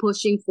need to be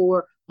pushing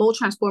for bold,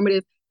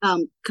 transformative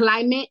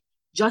climate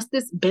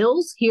justice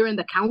bills here in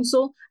the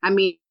council. I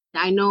mean,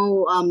 I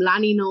know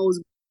Lani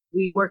knows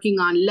we're working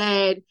on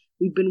lead.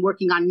 We've been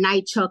working on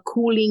NYCHA,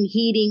 cooling,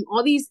 heating,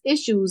 all these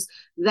issues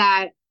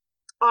that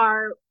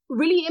are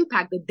really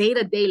impact the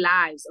day-to-day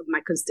lives of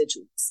my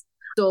constituents.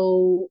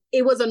 So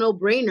it was a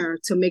no-brainer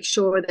to make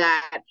sure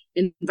that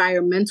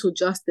environmental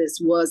justice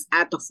was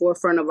at the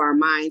forefront of our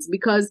minds.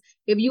 Because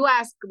if you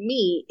ask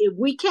me, if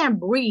we can't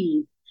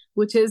breathe,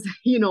 which is,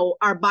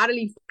 our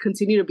bodily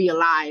continue to be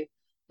alive,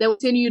 then we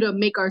continue to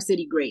make our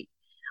city great.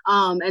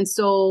 And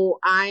so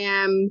I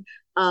am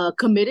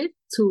committed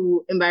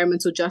to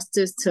environmental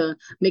justice, to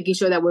making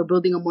sure that we're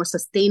building a more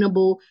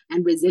sustainable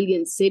and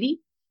resilient city.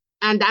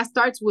 And that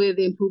starts with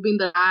improving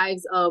the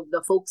lives of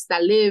the folks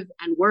that live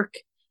and work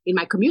in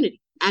my community.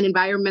 And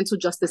environmental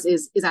justice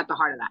is at the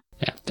heart of that.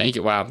 Yeah, thank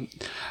you. Wow.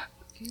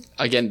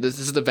 Again, this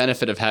is the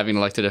benefit of having an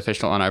elected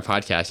official on our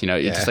podcast.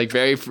 It's like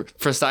very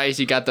precise.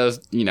 You got those,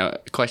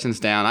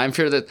 questions down. I'm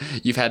sure that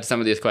you've had some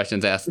of these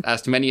questions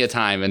asked many a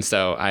time. And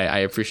so I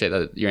appreciate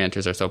that your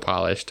answers are so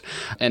polished.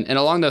 And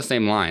along those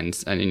same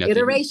lines. And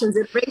iterations.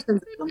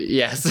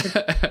 Yes.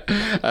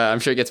 I'm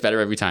sure it gets better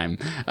every time.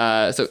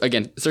 So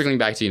again, circling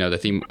back to, the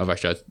theme of our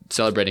show,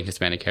 celebrating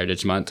Hispanic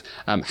Heritage Month.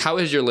 How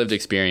has your lived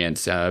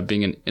experience,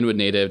 being an Inwood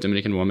native,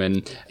 Dominican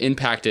woman,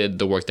 impacted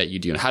the work that you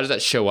do? And how does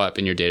that show up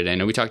in your day-to-day? I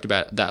know we talked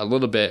about that a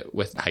little bit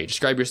with how you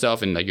describe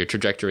yourself and like your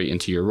trajectory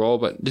into your role,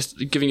 but just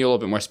giving you a little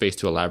bit more space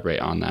to elaborate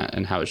on that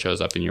and how it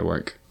shows up in your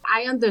work.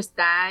 I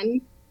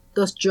understand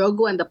the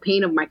struggle and the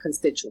pain of my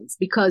constituents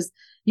because,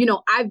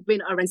 I've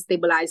been a rent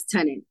stabilized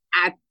tenant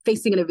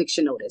facing an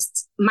eviction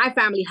notice. My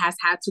family has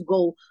had to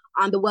go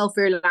on the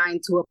welfare line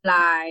to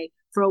apply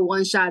for a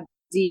one-shot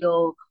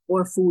deal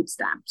or food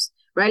stamps,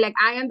 right? Like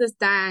I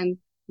understand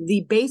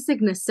the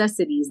basic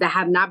necessities that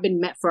have not been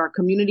met for our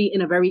community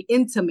in a very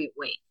intimate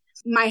way.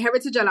 My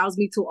heritage allows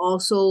me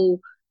to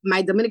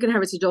my Dominican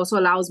heritage also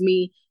allows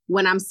me,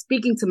 when I'm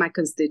speaking to my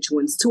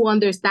constituents, to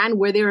understand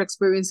where their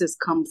experiences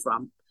come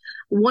from.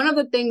 One of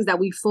the things that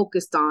we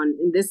focused on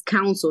in this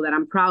council that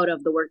I'm proud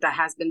of the work that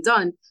has been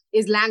done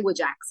is language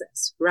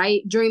access,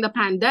 right? During the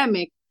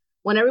pandemic,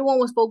 when everyone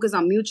was focused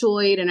on mutual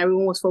aid and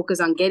everyone was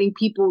focused on getting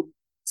people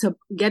to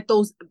get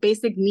those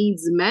basic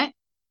needs met,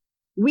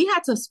 we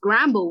had to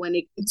scramble when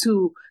it came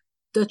to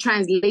the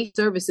translate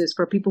services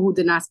for people who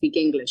did not speak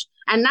English,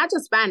 and not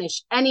just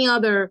Spanish, any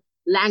other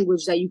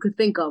language that you could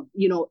think of.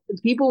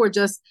 People were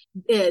just,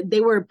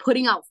 they were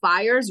putting out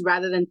fires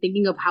rather than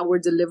thinking of how we're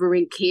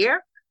delivering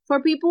care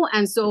for people.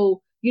 And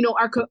so,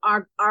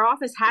 our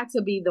office had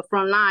to be the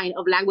front line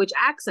of language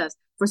access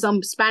for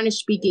some Spanish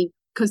speaking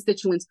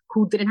constituents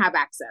who didn't have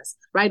access,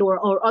 right?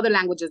 Or other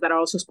languages that are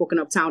also spoken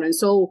uptown. And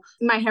so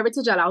my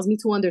heritage allows me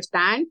to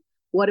understand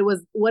what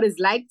it's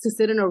like to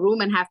sit in a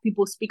room and have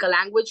people speak a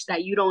language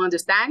that you don't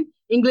understand.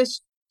 English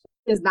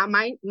is not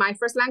my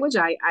first language.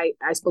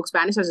 I spoke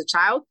Spanish as a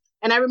child.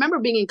 And I remember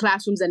being in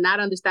classrooms and not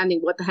understanding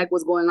what the heck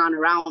was going on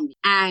around me.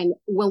 And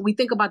when we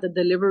think about the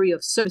delivery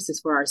of services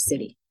for our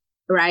city,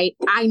 right,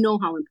 I know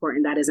how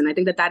important that is. And I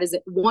think that is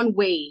one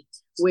way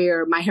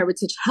where my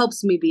heritage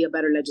helps me be a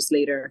better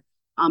legislator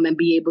and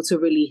be able to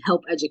really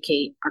help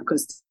educate our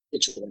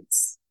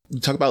constituents. You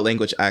talk about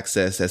language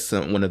access as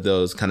one of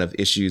those kind of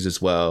issues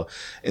as well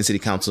in city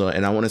council.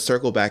 And I want to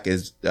circle back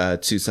to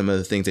some of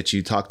the things that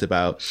you talked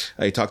about.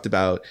 You talked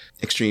about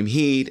extreme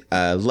heat,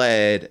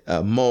 lead,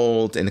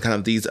 mold, and kind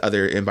of these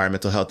other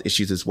environmental health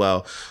issues as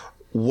well.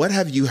 What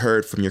have you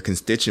heard from your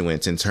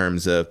constituents in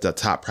terms of the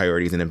top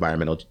priorities in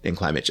environmental and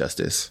climate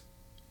justice?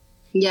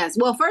 Yes.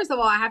 Well, first of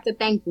all, I have to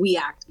thank We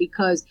Act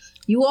because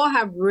you all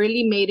have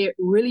really made it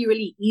really,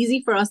 really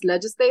easy for us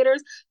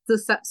legislators to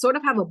sort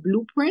of have a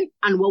blueprint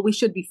on what we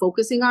should be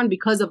focusing on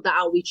because of the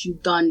outreach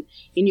you've done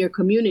in your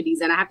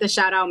communities. And I have to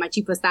shout out my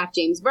Chief of Staff,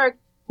 James Burke,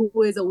 who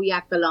is a We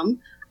Act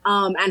alum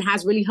and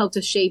has really helped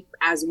to shape,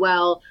 as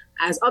well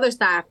as other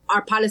staff,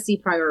 our policy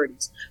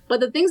priorities.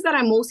 But the things that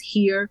I most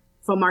hear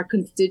from our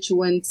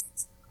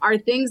constituents are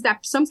things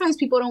that sometimes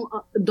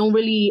people don't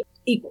really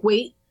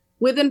equate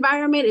with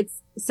environment.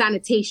 It's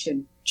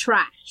sanitation,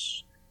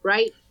 trash,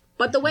 right?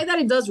 But the way that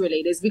it does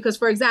relate is because,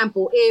 for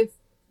example, if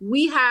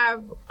we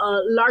have a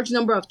large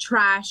number of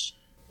trash,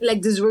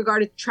 like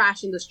disregarded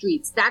trash in the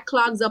streets, that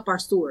clogs up our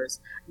sewers.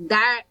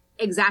 That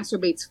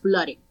exacerbates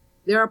flooding.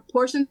 There are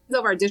portions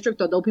of our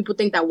district, although people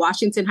think that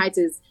Washington Heights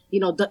is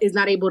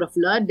not able to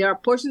flood, there are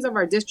portions of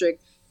our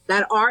district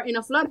that are in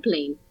a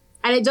floodplain.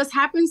 And it just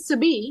happens to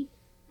be,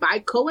 by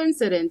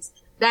coincidence,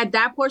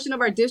 that portion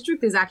of our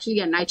district is actually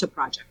a NYCHA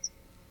project.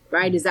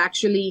 right, is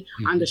actually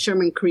on the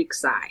Sherman Creek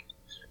side.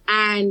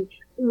 And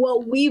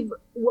what we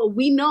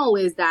know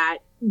is that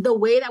the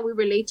way that we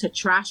relate to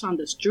trash on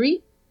the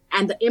street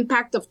and the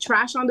impact of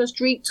trash on the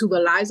street to the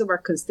lives of our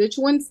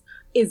constituents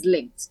is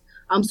linked.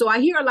 So I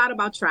hear a lot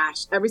about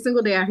trash. Every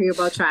single day I hear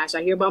about trash.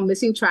 I hear about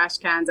missing trash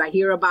cans. I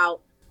hear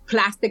about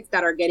plastics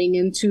that are getting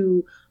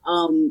into,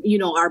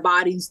 our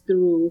bodies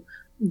through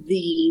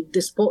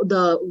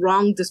the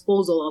wrong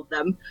disposal of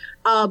them.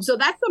 So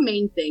that's the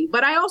main thing.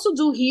 But I also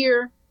do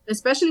hear,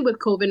 especially with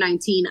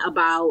COVID-19,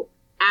 about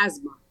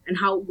asthma and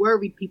how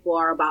worried people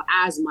are about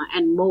asthma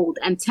and mold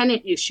and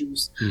tenant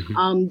issues.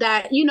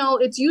 That,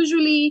 it's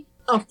usually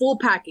a full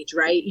package,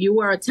 right?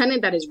 You are a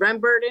tenant that is rent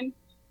burdened,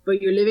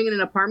 but you're living in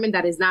an apartment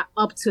that is not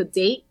up to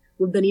date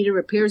with the needed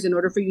repairs in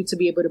order for you to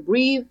be able to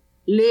breathe,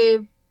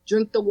 live,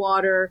 drink the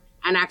water,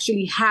 and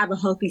actually have a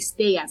healthy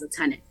stay as a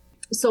tenant.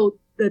 So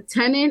the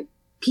tenant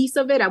piece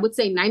of it, I would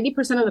say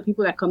 90% of the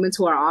people that come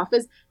into our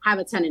office have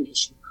a tenant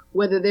issue,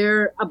 whether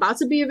they're about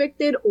to be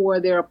evicted or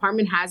their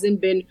apartment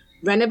hasn't been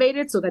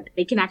renovated so that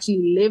they can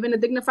actually live in a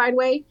dignified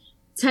way.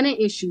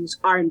 Tenant issues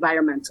are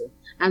environmental.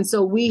 And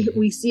so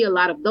we see a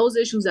lot of those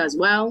issues as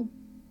well.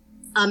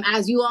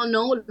 As you all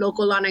know,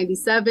 Local Law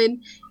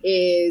 97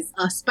 is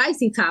a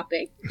spicy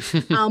topic.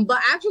 But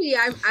actually,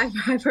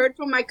 I've heard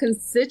from my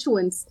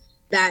constituents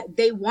that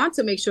they want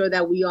to make sure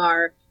that we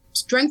are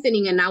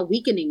strengthening and not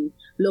weakening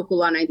Local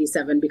Law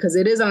 97, because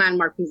it is a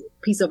landmark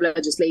piece of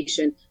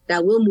legislation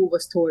that will move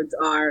us towards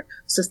our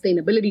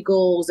sustainability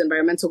goals,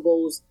 environmental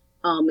goals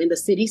in the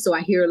city. So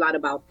I hear a lot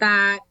about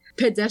that.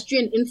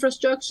 Pedestrian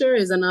infrastructure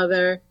is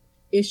another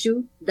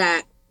issue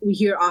that we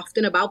hear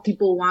often about.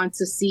 People want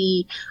to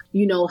see,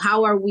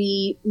 how are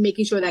we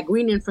making sure that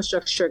green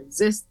infrastructure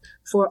exists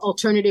for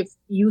alternative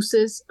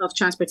uses of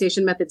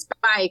transportation methods,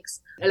 bikes,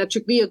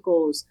 electric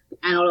vehicles,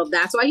 and all of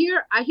that. So I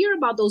hear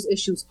about those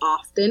issues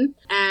often,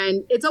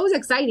 and it's always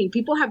exciting.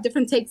 People have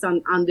different takes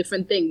on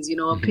different things.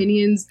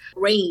 Opinions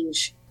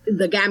range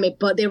the gamut,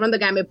 but they run the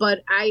gamut.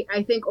 But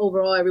I think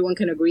overall everyone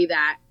can agree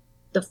that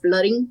the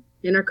flooding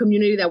in our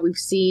community that we've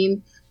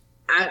seen,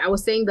 I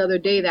was saying the other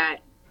day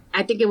that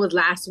I think it was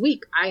last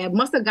week, I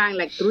must have gotten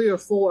like 3 or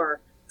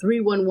 4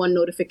 311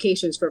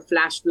 notifications for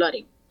flash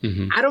flooding.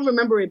 I don't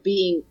remember it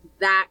being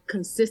that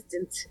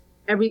consistent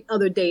every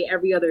other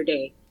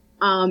day.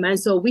 And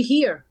so we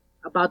hear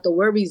about the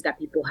worries that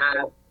people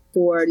have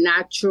for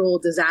natural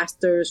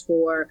disasters,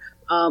 for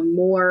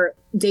more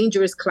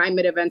dangerous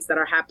climate events that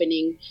are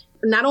happening,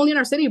 not only in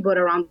our city, but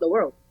around the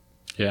world.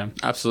 Yeah,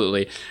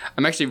 absolutely.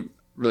 I'm actually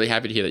really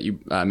happy to hear that you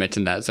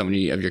mentioned that so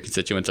many of your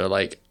constituents are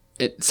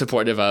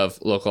supportive of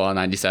Local Law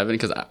 97,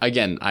 because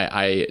again,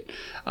 I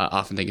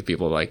often think of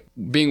people like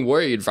being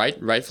worried,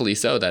 rightfully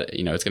so, that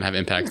it's going to have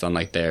impacts on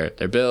their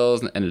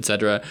bills and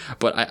etc.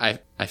 But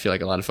I feel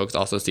like a lot of folks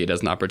also see it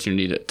as an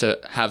opportunity to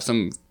have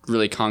some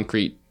really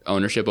concrete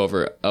ownership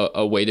over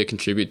a way to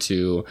contribute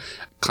to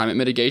climate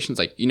mitigation. It's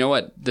like,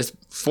 what, this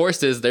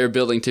forces their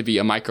building to be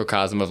a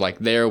microcosm of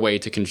their way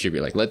to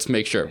contribute. Let's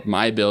make sure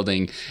my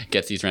building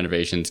gets these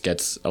renovations,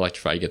 gets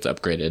electrified, gets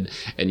upgraded,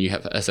 and you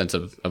have a sense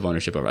of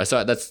ownership over it.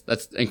 So that's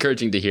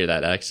encouraging to hear.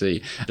 That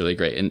actually really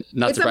great, and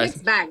not surprising. It's a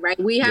mixed bag, right?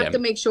 We have to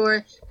make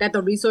sure that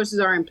the resources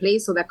are in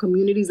place so that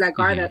communities like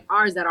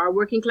ours that are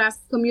working class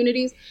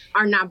communities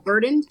are not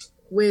burdened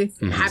with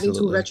having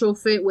to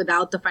retrofit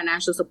without the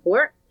financial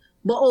support.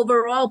 But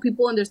overall,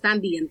 people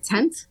understand the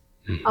intent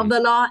of the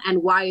law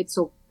and why it's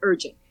so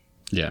urgent.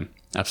 Yeah,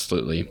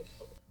 absolutely.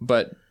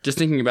 But just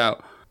thinking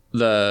about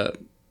the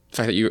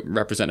fact that you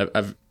represent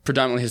a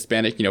predominantly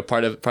Hispanic,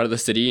 part of the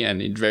city,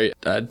 and very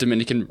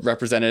Dominican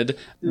represented,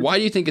 why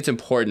do you think it's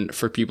important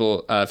for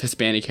people of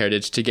Hispanic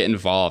heritage to get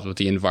involved with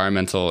the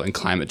environmental and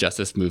climate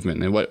justice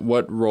movement? And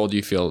what role do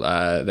you feel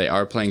they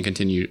are playing,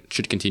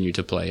 should continue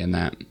to play in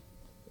that?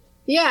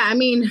 Yeah, I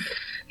mean,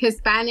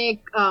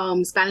 Hispanic,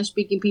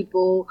 Spanish-speaking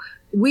people,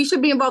 we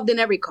should be involved in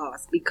every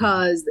cause,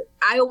 because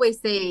I always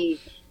say,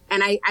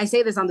 and I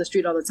say this on the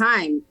street all the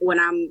time, when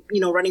I'm,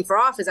 running for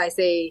office, I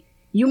say,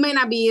 you may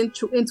not be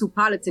into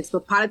politics,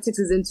 but politics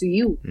is into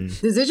you.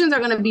 Decisions are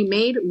going to be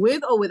made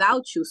with or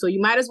without you. So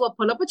you might as well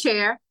pull up a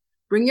chair,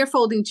 bring your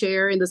folding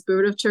chair in the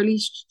spirit of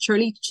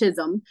Shirley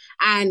Chisholm,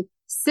 and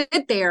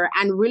sit there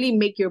and really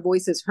make your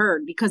voices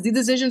heard, because these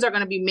decisions are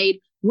going to be made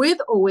with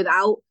or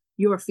without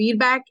your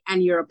feedback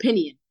and your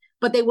opinion,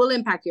 but they will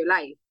impact your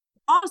life.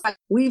 Also,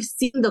 we've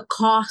seen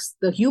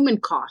the human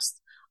cost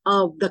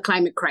of the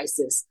climate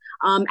crisis.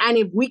 And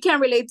if we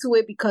can relate to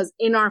it because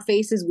in our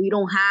faces, we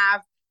don't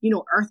have,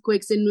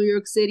 earthquakes in New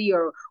York City,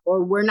 or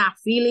we're not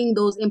feeling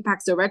those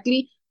impacts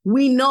directly,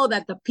 we know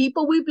that the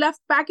people we've left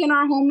back in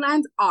our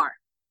homelands are.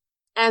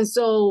 And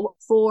so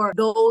for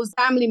those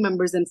family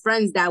members and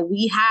friends that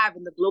we have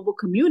in the global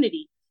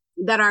community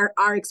that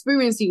are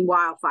experiencing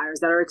wildfires,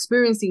 that are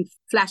experiencing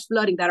flash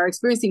flooding, that are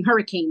experiencing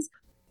hurricanes,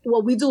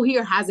 what we do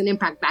here has an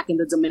impact back in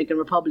the Dominican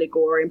Republic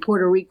or in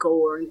Puerto Rico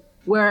or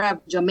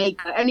wherever,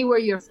 Jamaica, anywhere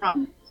you're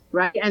from,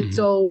 right? And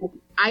so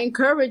I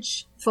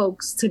encourage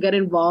folks to get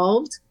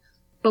involved,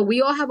 but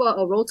we all have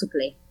a role to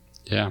play.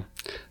 Yeah.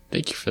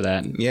 Thank you for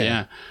that.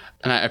 Yeah.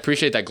 And I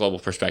appreciate that global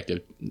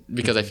perspective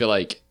because I feel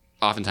like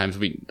oftentimes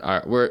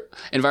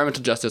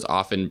environmental justice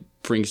often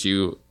brings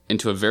you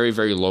into a very,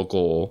 very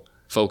local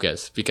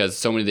focus because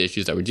so many of the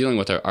issues that we're dealing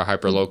with are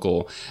hyper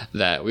local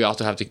that we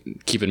also have to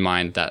keep in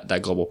mind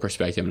that global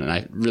perspective. And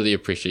I really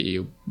appreciate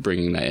you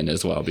bringing that in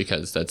as well,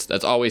 because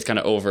that's always kind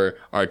of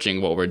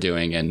overarching what we're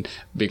doing, and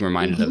being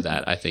reminded of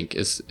that, I think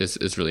is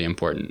really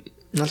important.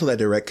 And also that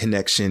direct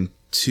connection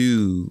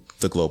to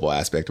the global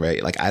aspect,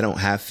 right? Like, I don't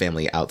have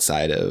family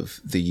outside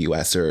of the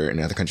US or in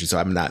other countries, so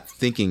I'm not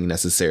thinking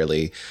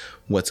necessarily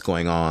what's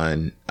going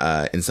on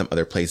in some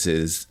other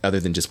places other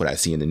than just what I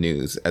see in the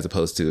news, as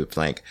opposed to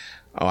like,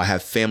 oh, I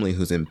have family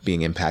who's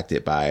being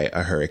impacted by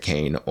a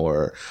hurricane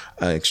or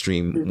an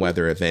extreme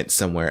weather event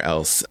somewhere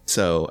else.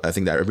 So I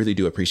think that I really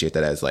do appreciate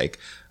that as like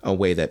a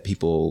way that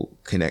people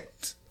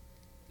connect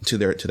to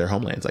their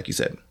homelands, like you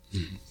said.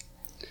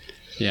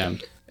 Yeah.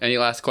 Any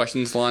last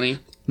questions, Lonnie?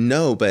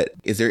 No, but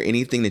is there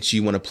anything that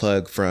you want to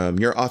plug from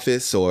your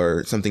office,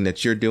 or something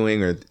that you're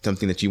doing, or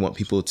something that you want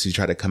people to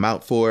try to come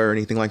out for, or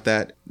anything like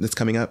that that's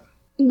coming up?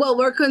 Well,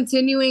 we're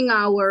continuing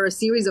our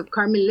series of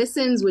Carmen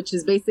Listens, which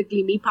is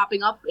basically me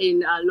popping up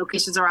in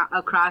locations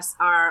across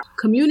our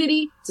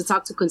community to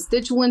talk to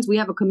constituents. We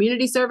have a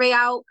community survey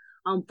out.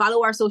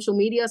 Follow our social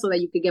media so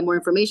that you can get more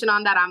information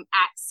on that. I'm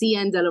at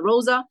CN De La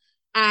Rosa.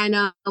 And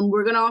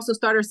we're going to also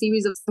start our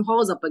series of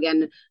halls up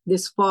again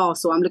this fall.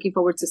 So I'm looking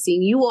forward to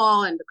seeing you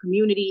all and the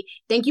community.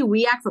 Thank you,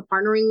 REACT, for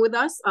partnering with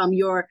us.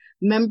 Your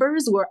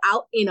members were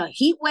out in a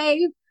heat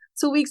wave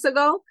 2 weeks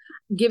ago,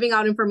 giving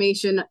out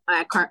information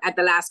at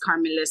the last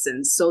Carmen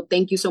Listens. So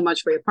thank you so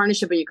much for your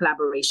partnership and your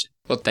collaboration.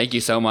 Well, thank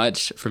you so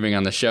much for being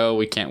on the show.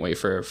 We can't wait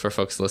for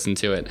folks to listen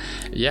to it.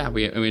 Yeah,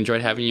 we enjoyed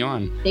having you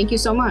on. Thank you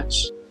so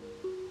much.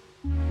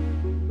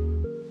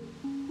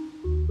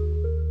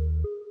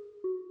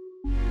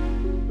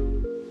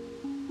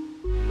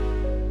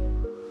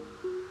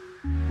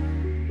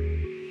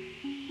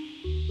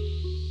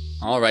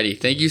 Alrighty,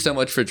 thank you so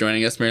much for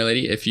joining us, Mary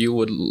Lady. If you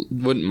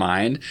wouldn't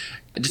mind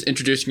just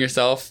introducing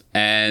yourself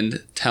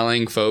and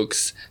telling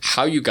folks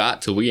how you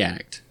got to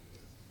WeAct.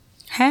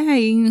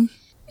 Hi,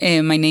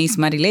 my name is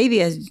Mary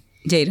Lady, as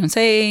Jadon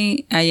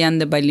say. I am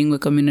the bilingual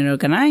community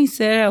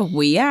organizer of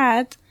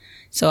WeAct,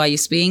 so I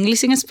speak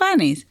English and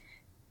Spanish.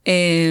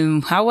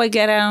 How I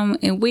get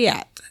in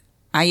WeAct?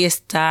 I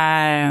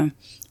start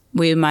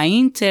with my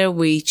intern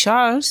with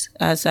Charles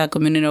as a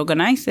community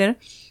organizer.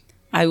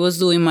 I was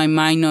doing my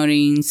minor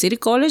in City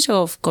College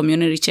of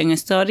Community Change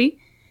Study,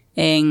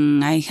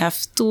 and I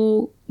have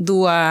to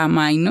do a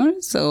minor.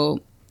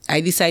 So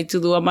I decided to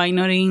do a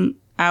minor in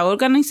an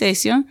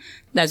organization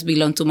that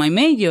belongs to my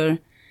major.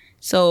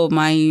 So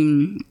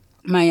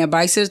my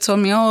advisor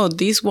told me, oh,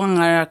 this one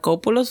are a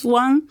couple of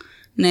one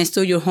next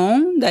to your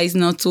home. That is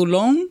not too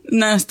long,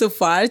 not too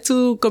far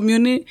to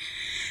community.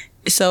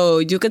 So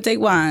you can take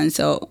one.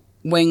 So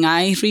when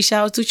I reached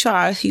out to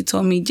Charles, he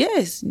told me,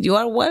 yes, you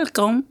are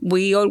welcome.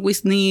 We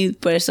always need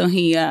person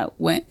here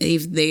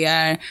if they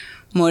are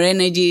more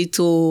energy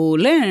to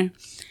learn.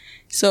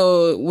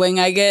 So when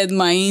I get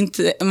my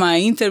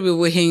interview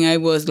with him, I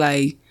was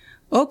like,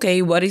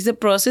 okay, what is the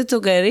process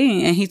to get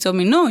in? And he told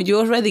me, no, you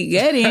already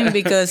get in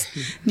because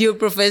your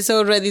professor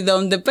already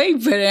done the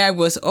paper. And I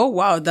was, oh,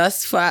 wow,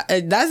 that's like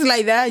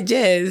that,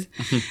 yes.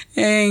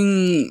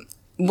 And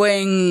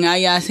when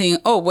I asked him,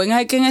 oh, when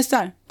I can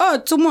start? Oh,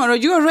 tomorrow.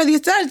 You already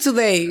start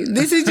today.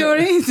 This is your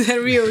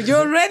interview. You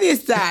already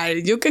start.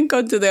 You can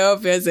come to the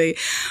office and say,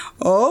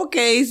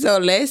 okay, so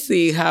let's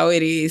see how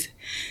it is.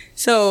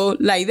 So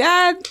like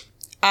that,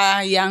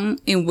 I am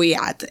in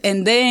WeAct.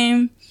 And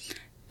then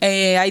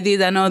I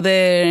did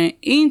another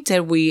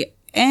intern with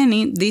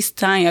Annie. This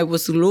time I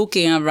was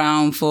looking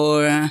around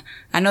for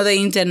another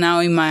intern now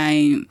in my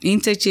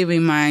internship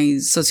in my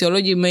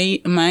sociology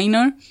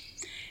minor.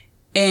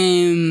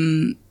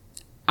 And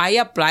I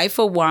applied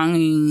for one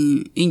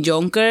in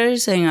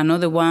Yonkers and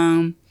another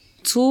one.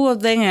 Two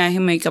of them, I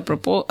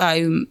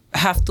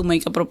have to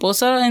make a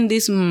proposal in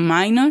this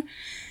minor.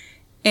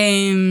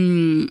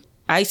 And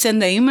I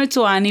sent the email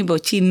to Annie,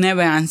 but she never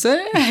answered.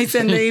 I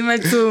sent the email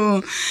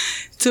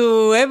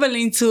to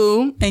Evelyn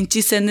too, and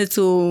she sent it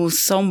to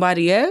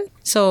somebody else.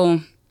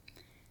 So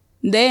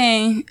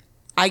then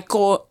I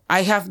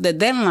have the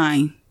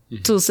deadline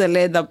to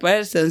select the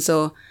person.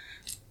 So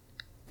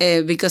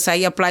because I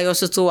applied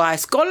also to a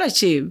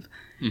scholarship.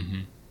 Mm-hmm.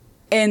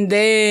 And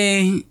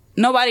then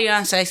nobody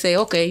answered. I say,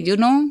 okay,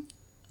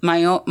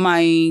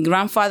 my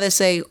grandfather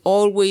say,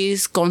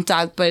 always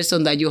contact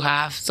person that you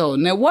have. So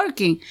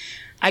networking.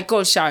 I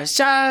called Charles.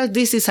 Charles,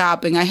 this is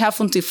happening. I have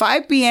until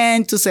 5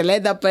 p.m. to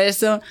select that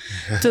person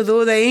to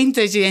do the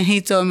internship. And he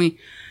told me,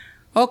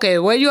 okay,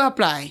 where you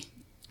apply?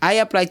 I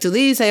applied to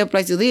this.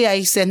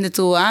 I sent it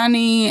to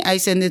Annie. I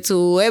sent it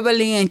to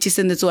Evelyn. And she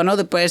sent it to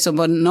another person.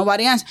 But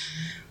nobody answered.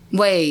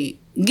 Wait,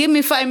 give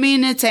me 5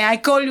 minutes and I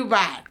call you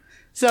back.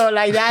 So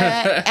like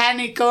that,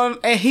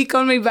 he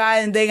called me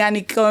back, and then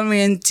Annie called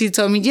me and she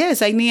told me,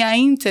 yes, I need an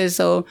intern,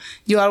 so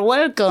you are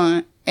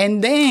welcome.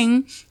 And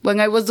then when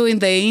I was doing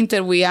the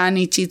intern with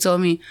Annie, she told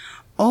me,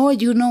 oh,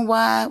 you know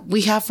what?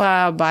 We have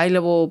a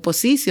available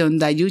position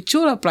that you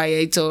should apply.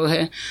 I told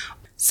her,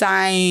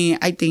 sign,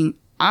 I think,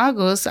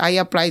 August. I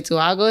applied to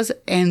August.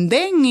 And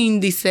then in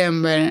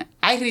December,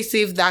 I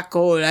received that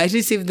call. I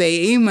received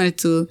the email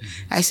too.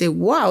 I said,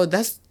 wow,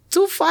 that's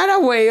too far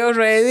away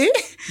already.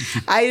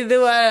 I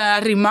do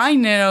a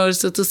reminder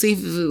also to see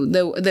if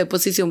the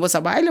position was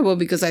available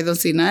because I don't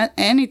see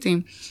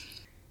anything.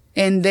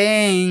 And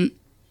then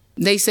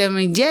they said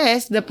me,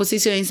 yes, the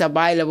position is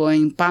available,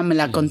 and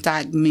Pamela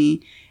contacted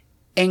me.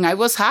 And I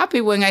was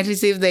happy when I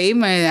received the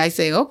email. I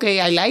say,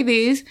 okay, I like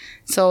this.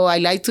 So I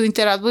like to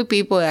interact with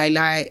people. I'm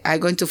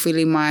going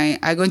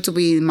to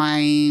be in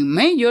my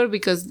major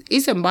because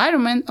it's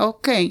environment.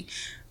 Okay.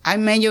 I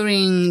major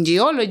in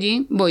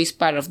geology, but it's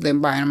part of the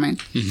environment.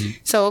 Mm-hmm.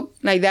 So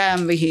like that,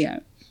 I'm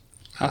here.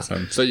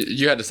 Awesome. So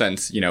you had a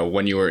sense,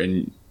 when you were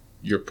in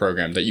your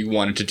program that you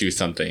wanted to do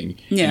something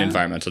in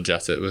environmental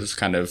justice. It was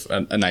kind of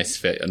a nice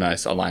fit, a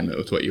nice alignment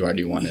with what you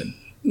already wanted.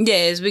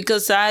 Yes,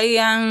 because I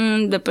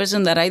am the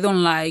person that I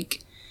don't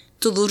like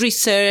to do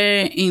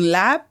research in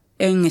lab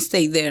and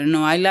stay there.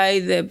 No, I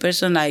like the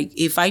person, like,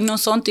 if I know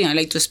something, I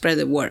like to spread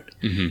the word.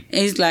 Mm-hmm.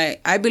 It's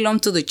like, I belong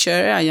to the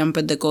church, I am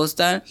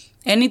Pentecostal.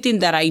 Anything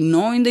that I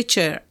know in the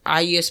church,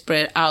 I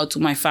spread out to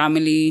my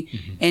family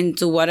and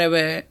to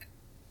whatever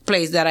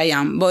place that I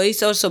am. But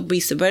it's also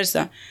vice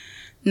versa.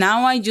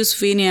 Now I just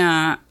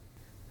finished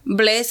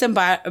Bless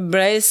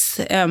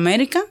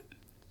America.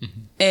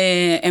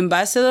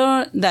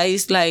 Ambassador that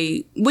is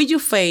like, with your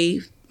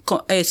faith,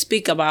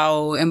 speak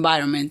about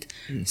environment.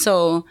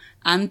 So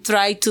I'm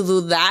trying to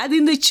do that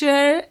in the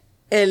church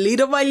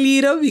little by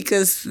little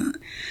because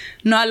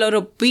not a lot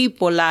of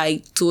people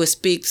like to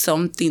speak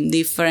something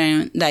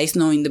different that is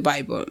not in the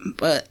Bible.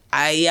 But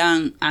I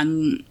am,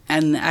 and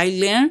I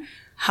learned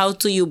how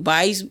to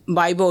use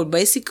Bible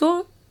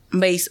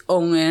based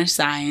on earth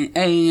science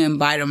and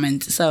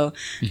environment. So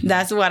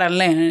that's what I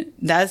learned.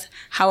 That's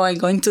how I'm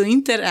going to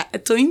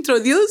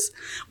introduce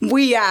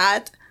We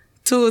Add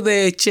to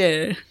the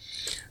chair.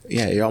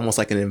 Yeah, you're almost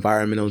like an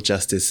environmental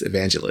justice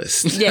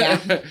evangelist. Yeah.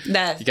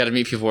 You got to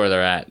meet people where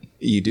they're at.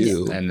 You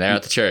do. And they're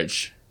at the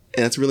church.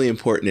 And that's really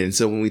important. And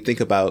so when we think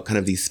about kind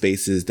of these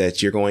spaces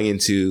that you're going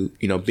into,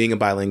 being a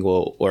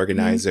bilingual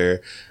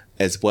organizer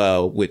as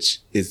well, which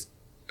is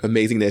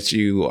amazing that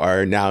you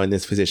are now in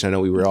this position. I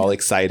know we were all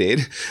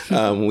excited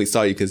when we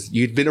saw you because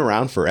you'd been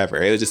around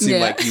forever. It just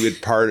seemed like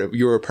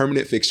you were a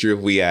permanent fixture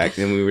of We Act,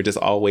 and we were just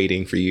all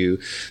waiting for you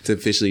to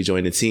officially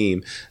join the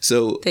team.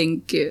 So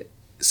thank you.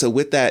 So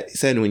with that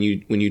said, when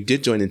you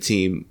did join the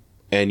team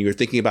and you were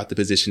thinking about the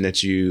position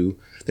that you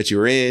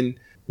were in,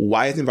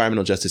 why is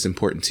environmental justice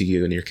important to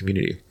you and your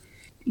community?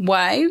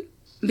 Why?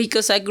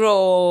 Because I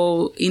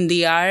grew in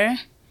the art,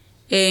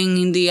 and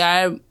in the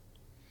art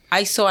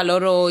I saw a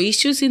lot of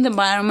issues in the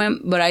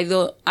environment, but I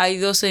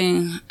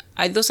doesn't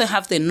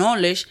have the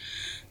knowledge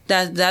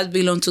that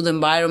belong to the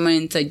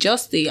environment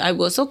justice. I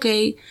was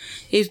okay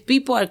if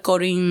people are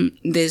cutting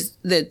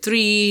the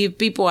tree,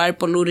 people are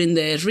polluting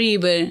the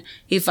river.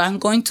 If I'm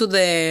going to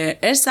the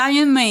earth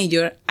science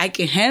major, I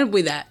can help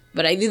with that.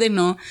 But I didn't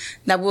know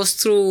that was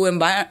through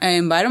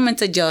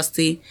environmental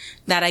justice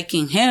that I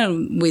can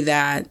help with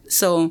that.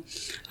 So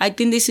I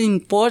think this is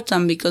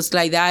important because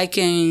like that I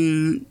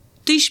can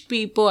teach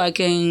people, I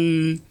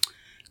can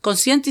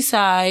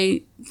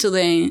conscientize to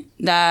them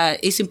that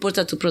it's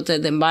important to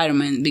protect the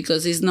environment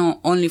because it's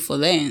not only for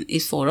them,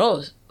 it's for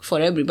us, for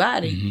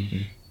everybody. Mm-hmm.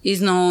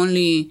 It's not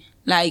only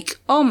like,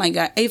 oh my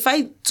God, if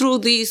I threw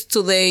this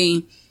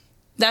today,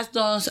 that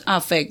doesn't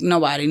affect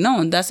nobody.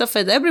 No, that's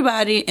affect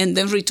everybody and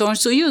then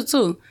returns to you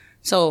too.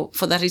 So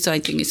for that reason, I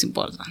think it's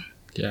important.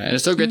 Yeah, and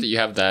it's so great that you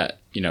have that,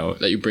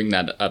 that you bring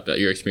that up, that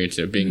your experience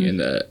of being in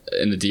the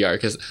DR,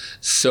 because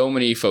so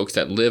many folks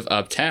that live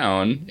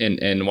uptown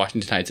in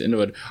Washington Heights,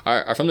 Inwood,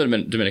 are from the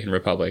Dominican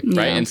Republic,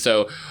 right? Yeah. And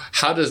so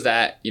how does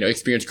that,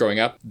 experience growing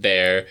up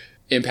there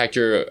impact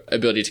your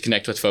ability to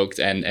connect with folks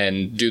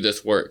and do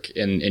this work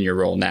in your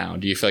role now?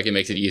 Do you feel like it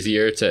makes it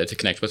easier to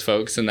connect with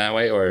folks in that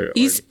way? Or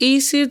it's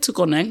easier to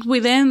connect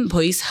with them,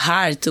 but it's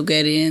hard to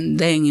get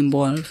them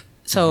involved.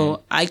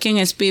 So I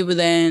can speak with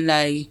them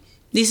like,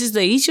 this is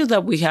the issue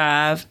that we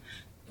have.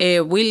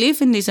 We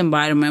live in this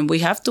environment. We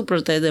have to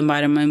protect the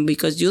environment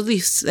because you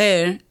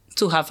deserve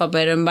to have a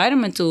better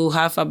environment, to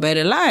have a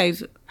better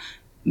life.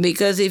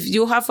 Because if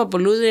you have a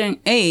polluted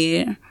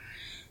air,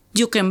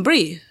 you can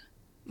breathe,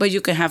 but you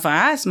can have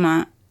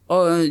asthma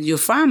or your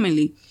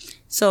family.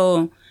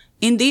 So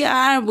in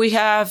DR, we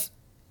have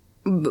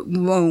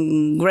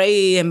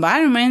great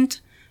environment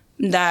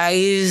that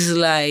is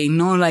like,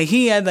 not like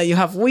here, that you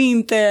have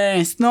winter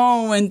and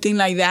snow and things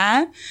like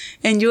that.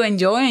 And you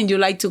enjoy and you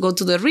like to go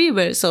to the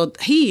river. So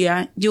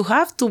here, you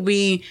have to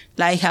be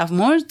like, have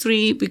more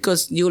tree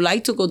because you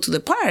like to go to the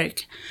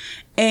park.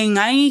 And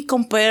I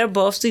compare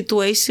both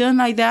situations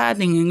like that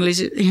in English,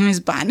 in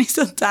Spanish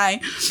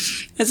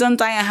sometimes. And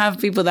sometimes I have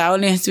people that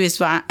only speak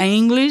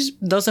English.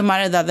 Doesn't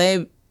matter that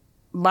their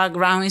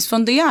background is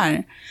from the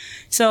art.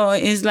 So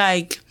it's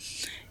like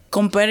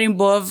comparing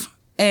both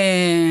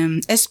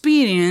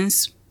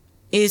experience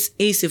it's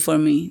easy for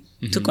me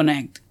to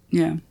connect.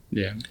 Yeah.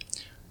 Yeah.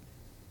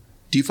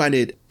 Do you find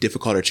it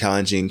difficult or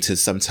challenging to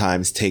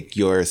sometimes take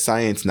your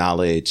science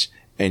knowledge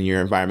and your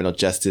environmental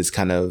justice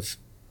kind of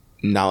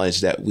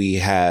knowledge that we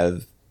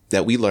have,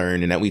 that we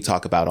learn and that we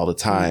talk about all the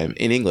time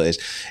in English,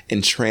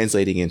 and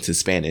translating into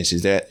Spanish?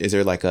 Is that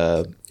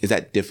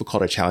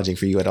difficult or challenging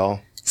for you at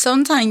all?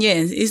 Sometimes,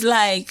 yes. It's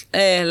like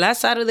last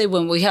Saturday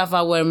when we have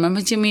our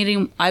membership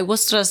meeting, I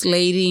was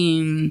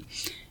translating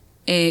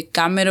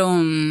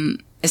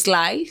Cameron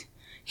slide.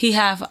 He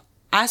have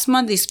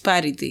asthma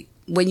disparity.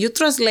 When you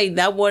translate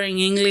that word in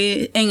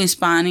English, in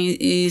Spanish,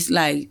 it's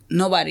like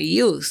nobody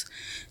use.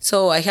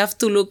 So I have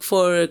to look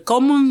for a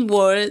common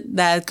word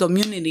that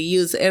community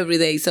use every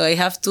day. So I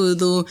have to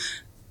do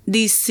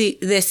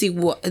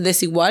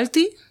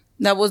desiguality.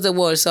 That was the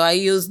word. So I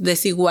use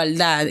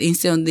desigualdad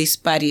instead of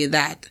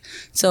disparidad.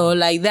 So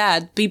like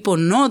that, people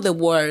know the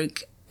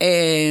word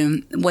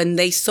when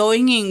they saw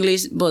in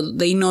English, but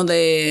they know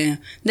the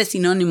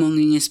synonym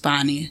in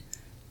Spanish.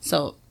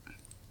 So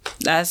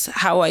that's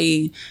how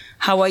I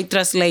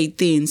translate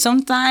things.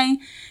 Sometimes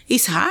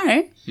it's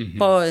hard,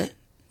 but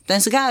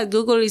thanks God,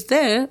 Google is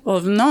there.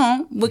 Or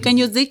no, we can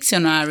use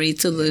dictionary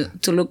to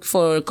look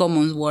for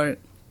common word.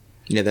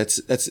 Yeah, that's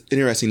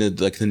interesting.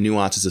 The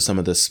nuances of some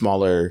of the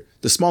smaller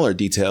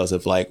details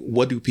of like,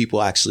 what do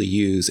people actually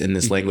use in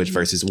this language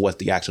versus what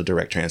the actual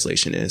direct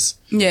translation is.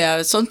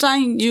 Yeah,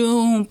 sometimes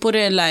you put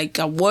it like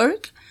a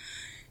word,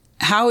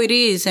 how it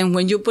is, and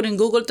when you put in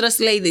Google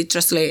Translate, they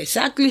translate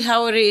exactly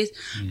how it is,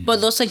 but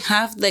doesn't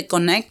have the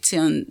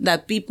connection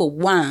that people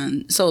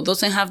want. So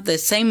doesn't have the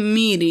same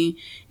meaning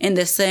and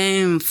the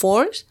same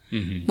force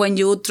when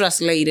you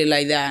translate it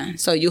like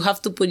that. So you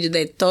have to put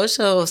the touch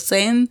of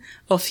sense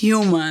of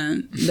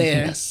human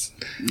there. Yes.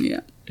 Yeah.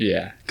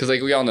 Yeah, because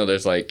like we all know,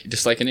 there's like,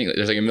 just like in English,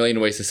 there's like a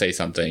million ways to say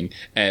something,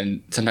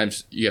 and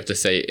sometimes you have to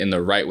say it in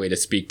the right way to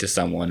speak to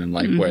someone and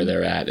like where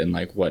they're at and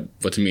like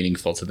what's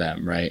meaningful to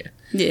them, right?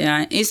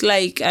 Yeah, it's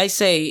like I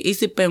say, it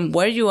depends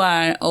where you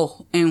are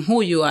and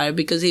who you are.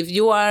 Because if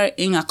you are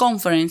in a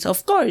conference,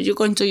 of course, you're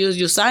going to use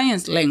your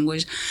science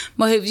language.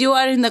 But if you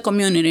are in the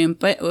community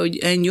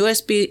and you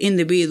speak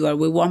individual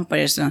with one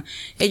person,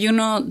 and you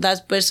know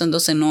that person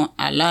doesn't know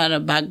a lot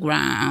of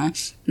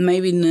background,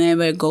 maybe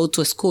never go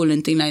to school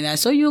and things like that.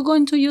 So you're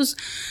going to use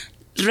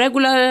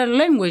regular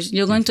language.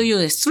 You're going to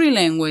use street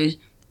language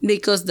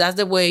because that's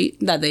the way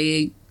that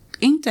they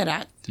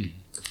interact.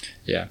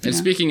 Yeah. And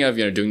speaking of,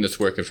 doing this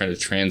work of trying to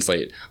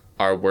translate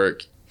our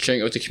work,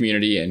 sharing it with the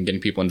community and getting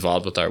people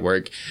involved with our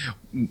work,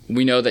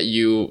 we know that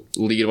you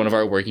lead one of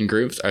our working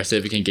groups, our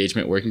civic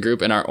engagement working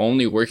group, and our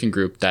only working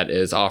group that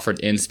is offered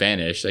in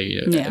Spanish,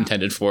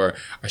 intended for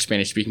our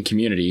Spanish-speaking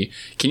community.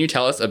 Can you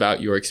tell us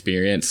about your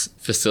experience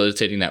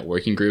facilitating that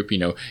working group,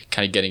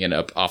 kind of getting it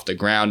up off the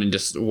ground and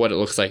just what it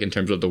looks like in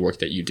terms of the work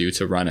that you do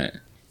to run it?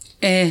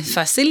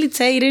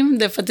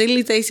 The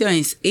facilitation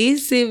is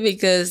easy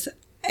because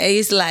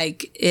it's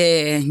like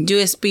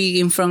you speak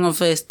in front of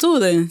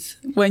students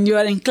when you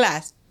are in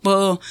class.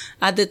 But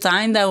at the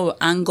time that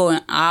I'm going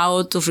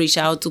out to reach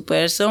out to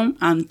person,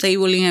 I'm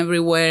tabling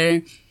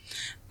everywhere,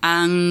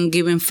 I'm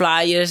giving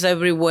flyers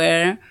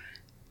everywhere,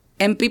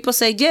 and people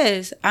say,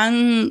 yes,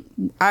 I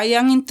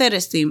am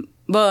interested.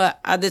 But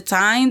at the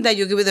time that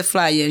you give the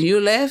flyer, you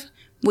left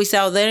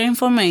without their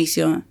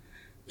information,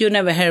 you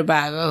never heard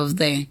back of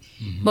them.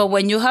 But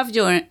when you have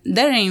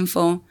their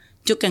info,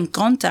 you can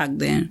contact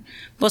them.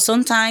 But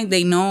sometimes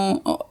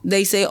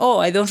they say, oh,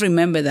 I don't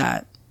remember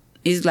that.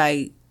 It's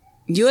like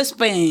you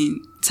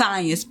spend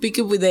time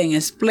speaking with them,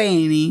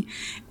 explaining,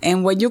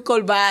 and when you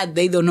call back,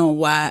 they don't know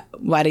what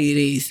it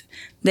is.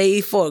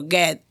 They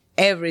forget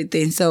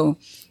everything. So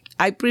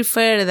I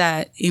prefer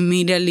that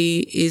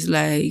immediately. Is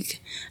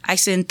like I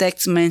send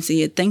text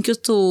message. Thank you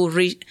to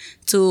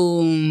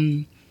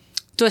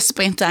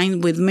spend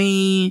time with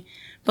me.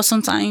 But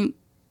sometimes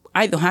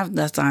I don't have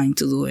that time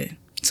to do it.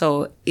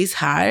 So it's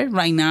hard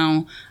right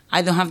now.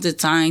 I don't have the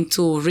time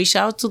to reach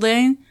out to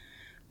them,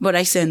 but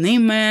I send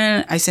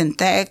email, I send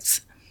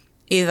text.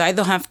 If I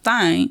don't have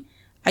time,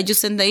 I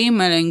just send the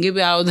email and give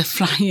out the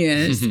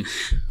flyers.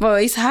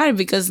 But it's hard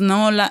because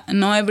not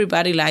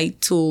everybody like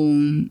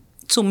to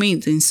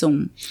meet in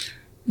Zoom.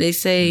 They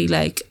say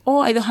like, oh,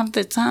 I don't have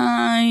the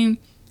time.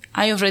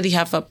 I already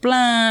have a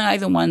plan. I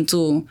want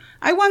to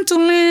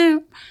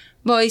learn,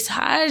 but it's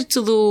hard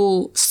to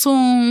do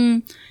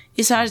Zoom.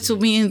 It's hard to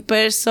be in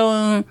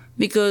person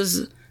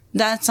because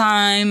that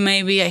time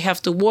maybe I have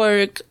to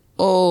work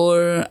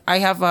or I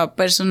have a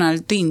personal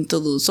thing to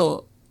do.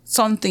 So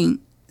something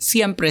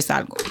siempre es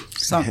algo.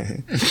 So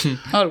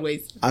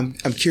always. I'm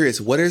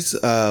curious. What are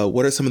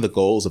some of the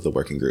goals of the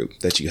working group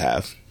that you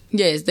have?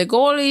 Yes, the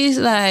goal is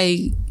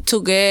like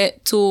to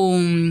get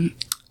to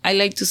I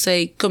like to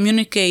say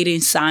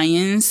communicating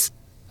science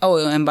or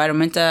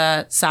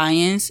environmental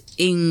science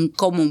in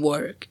common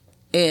work,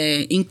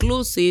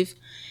 inclusive.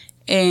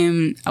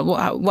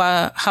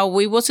 How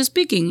we was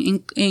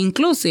speaking,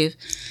 inclusive.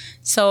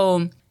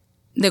 So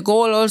the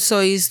goal also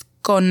is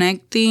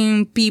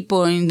connecting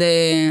people in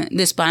the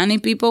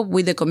Hispanic people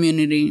with the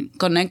community,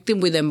 connecting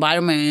with the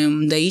environment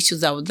and the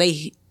issues that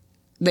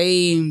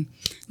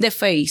they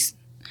face,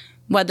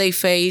 what they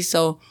face.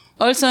 So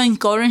also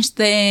encourage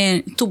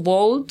them to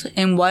vote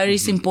and what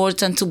is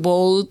important to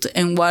vote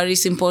and what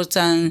is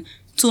important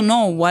to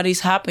know what is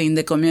happening in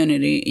the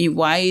community.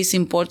 Why it's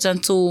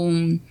important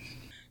to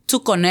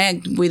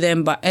connect with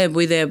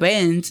the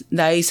events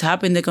that is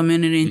happening in the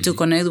community and to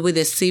connect with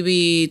the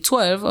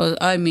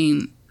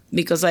CB12,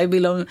 because I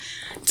belong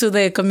to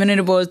the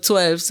community board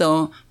 12.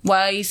 So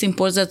why it's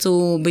important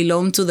to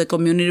belong to the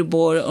community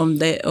board on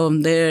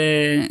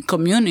their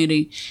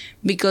community?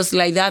 Because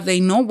like that, they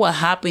know what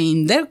happened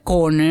in their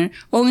corner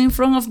or in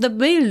front of the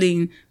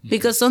building.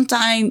 Because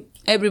sometimes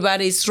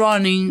everybody is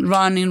running,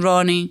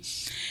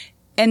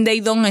 and they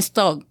don't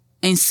stop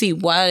and see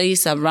what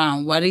is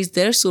around, what is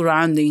their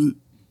surrounding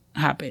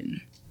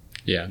happen.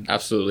 Yeah,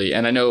 absolutely.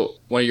 And I know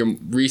one of your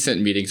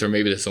recent meetings, or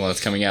maybe this is the one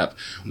that's coming up,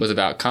 was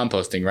about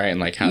composting, right? And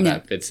like how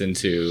that fits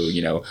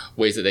into,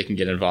 ways that they can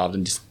get involved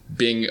and just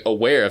being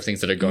aware of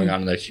things that are going on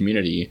in their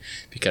community.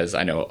 Because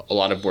I know a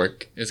lot of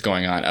work is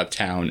going on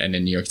uptown and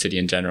in New York City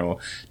in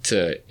general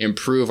to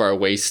improve our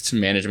waste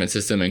management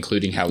system,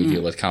 including how we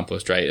deal with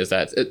compost, right?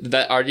 Did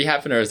that already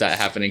happen, or is that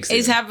happening soon?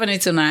 It's happening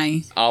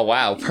tonight. Oh,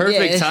 wow.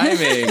 Perfect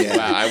timing.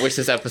 Wow. I wish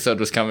this episode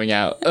was coming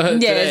out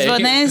today.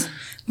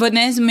 But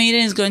next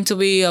meeting is going to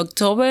be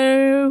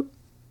October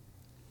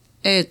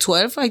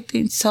 12th, I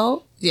think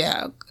so.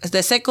 Yeah,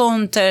 the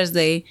second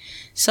Thursday.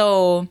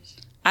 So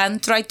I'm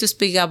trying to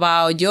speak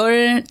about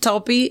your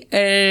topic,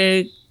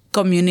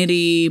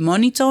 community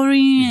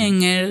monitoring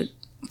and air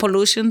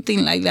pollution,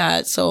 thing like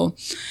that. So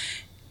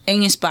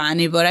in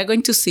Spanish, but I'm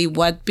going to see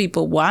what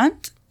people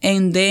want.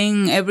 And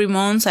then every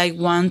month I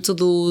want to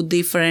do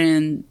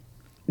different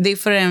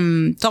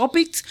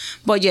topics.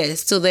 But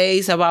yes, today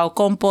is about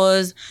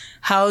compost,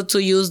 how to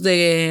use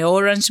the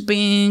orange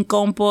bean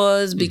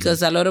compost,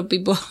 because a lot of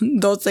people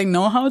doesn't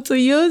know how to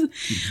use.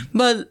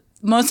 But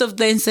most of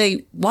them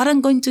say, what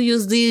I'm going to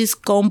use this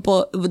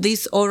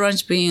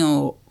orange bean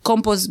or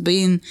compost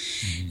bin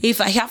if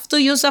I have to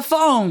use a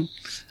phone?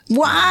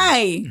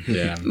 Why?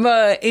 Yeah.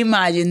 But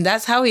imagine,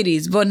 that's how it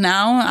is. But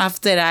now,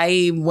 after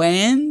I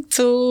went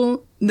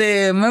to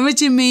the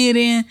membership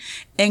meeting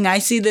and I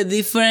see the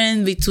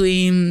difference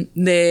between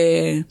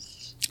the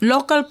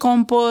local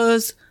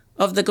compost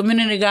of the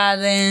community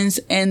gardens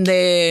and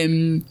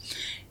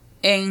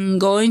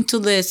going to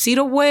the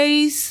zero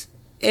waste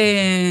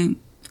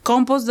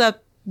compost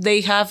that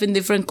they have in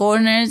different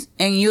corners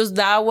and use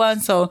that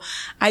one. So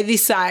I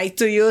decide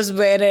to use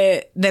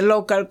better the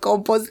local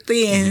compost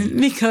thing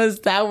because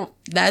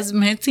that's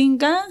methane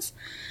gas.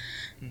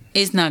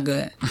 It's not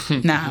good.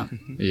 No.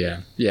 Yeah.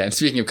 And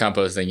speaking of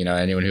composting,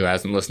 anyone who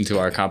hasn't listened to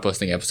our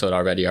composting episode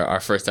already, our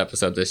first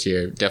episode this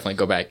year, definitely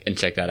go back and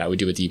check that out. We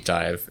do a deep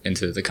dive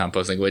into the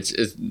composting, which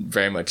is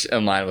very much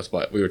in line with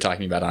what we were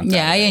talking about on Saturday.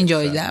 Yeah, I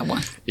enjoyed that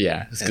one.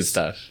 Yeah, it's good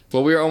stuff.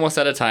 Well, we are almost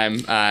out of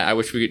time. I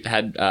wish we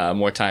had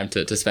more time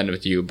to spend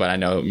with you, but I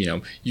know,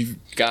 you've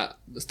got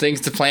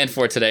things to plan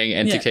for today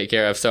and to take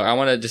care of. So I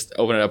want to just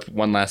open it up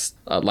one last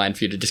line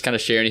for you to just kind of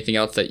share anything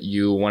else that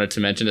you wanted to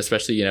mention,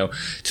 especially, to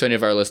any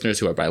of our listeners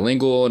who are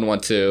bilingual and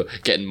want to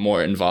get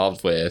more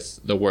involved with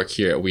the work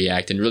here at We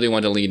Act and really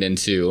want to lean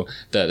into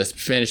the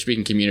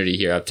Spanish-speaking community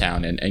here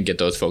uptown and get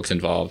those folks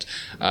involved.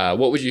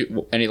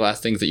 Any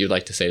last things that you'd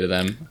like to say to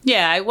them?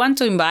 Yeah, I want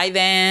to invite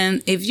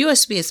them. If you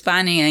speak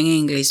Spanish and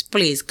English,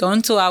 please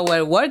come to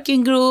our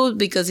working group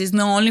because it's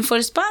not only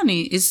for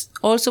Spanish, it's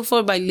also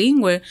for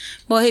bilingual.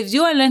 But if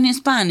you are learning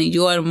Spanish,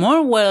 you are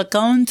more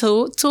welcome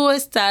to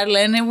start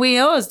learning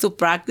with us, to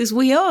practice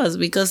with us,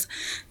 because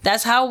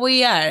that's how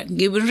we are,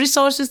 giving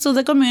resources to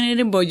the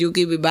community, but you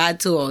give it back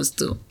to us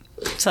too.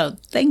 So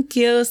thank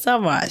you so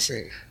much.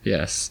 Great.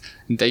 Yes.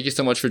 And thank you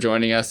so much for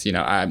joining us.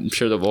 I'm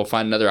sure that we'll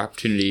find another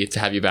opportunity to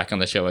have you back on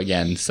the show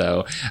again.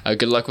 So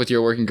good luck with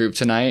your working group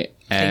tonight.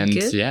 And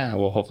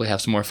we'll hopefully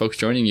have some more folks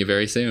joining you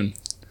very soon.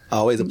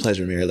 Always a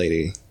pleasure, Mayor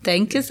Lady.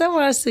 Thank you so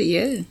much to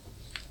you.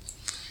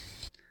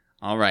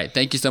 All right.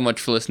 Thank you so much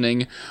for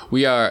listening.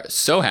 We are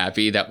so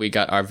happy that we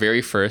got our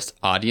very first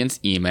audience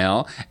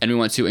email, and we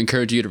want to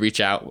encourage you to reach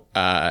out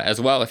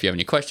as well if you have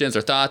any questions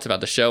or thoughts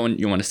about the show and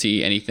you want to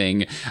see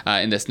anything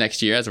in this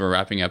next year as we're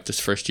wrapping up this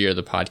first year of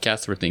the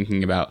podcast. We're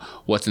thinking about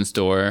what's in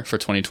store for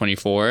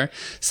 2024.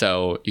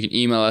 So you can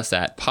email us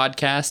at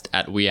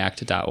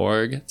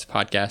podcast@weact.org. It's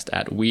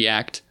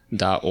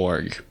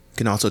podcast@weact.org. You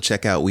can also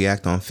check out We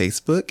Act on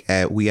Facebook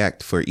at We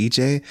Act for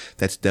EJ.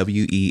 That's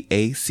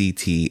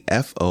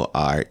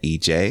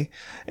WEACTFOREJ.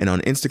 And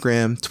on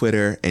Instagram,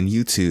 Twitter, and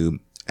YouTube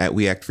at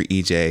We Act for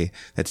EJ.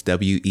 That's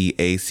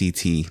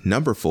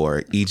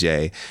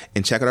WEACT4EJ.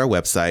 And check out our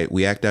website,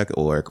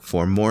 weact.org,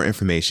 for more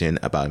information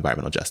about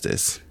environmental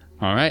justice.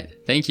 All right.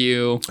 Thank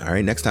you. All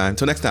right. Next time.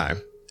 Till next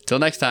time. Till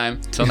next time.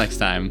 Till next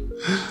time.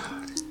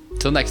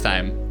 Till next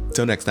time.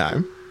 Till next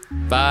time.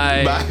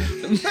 Bye. Bye.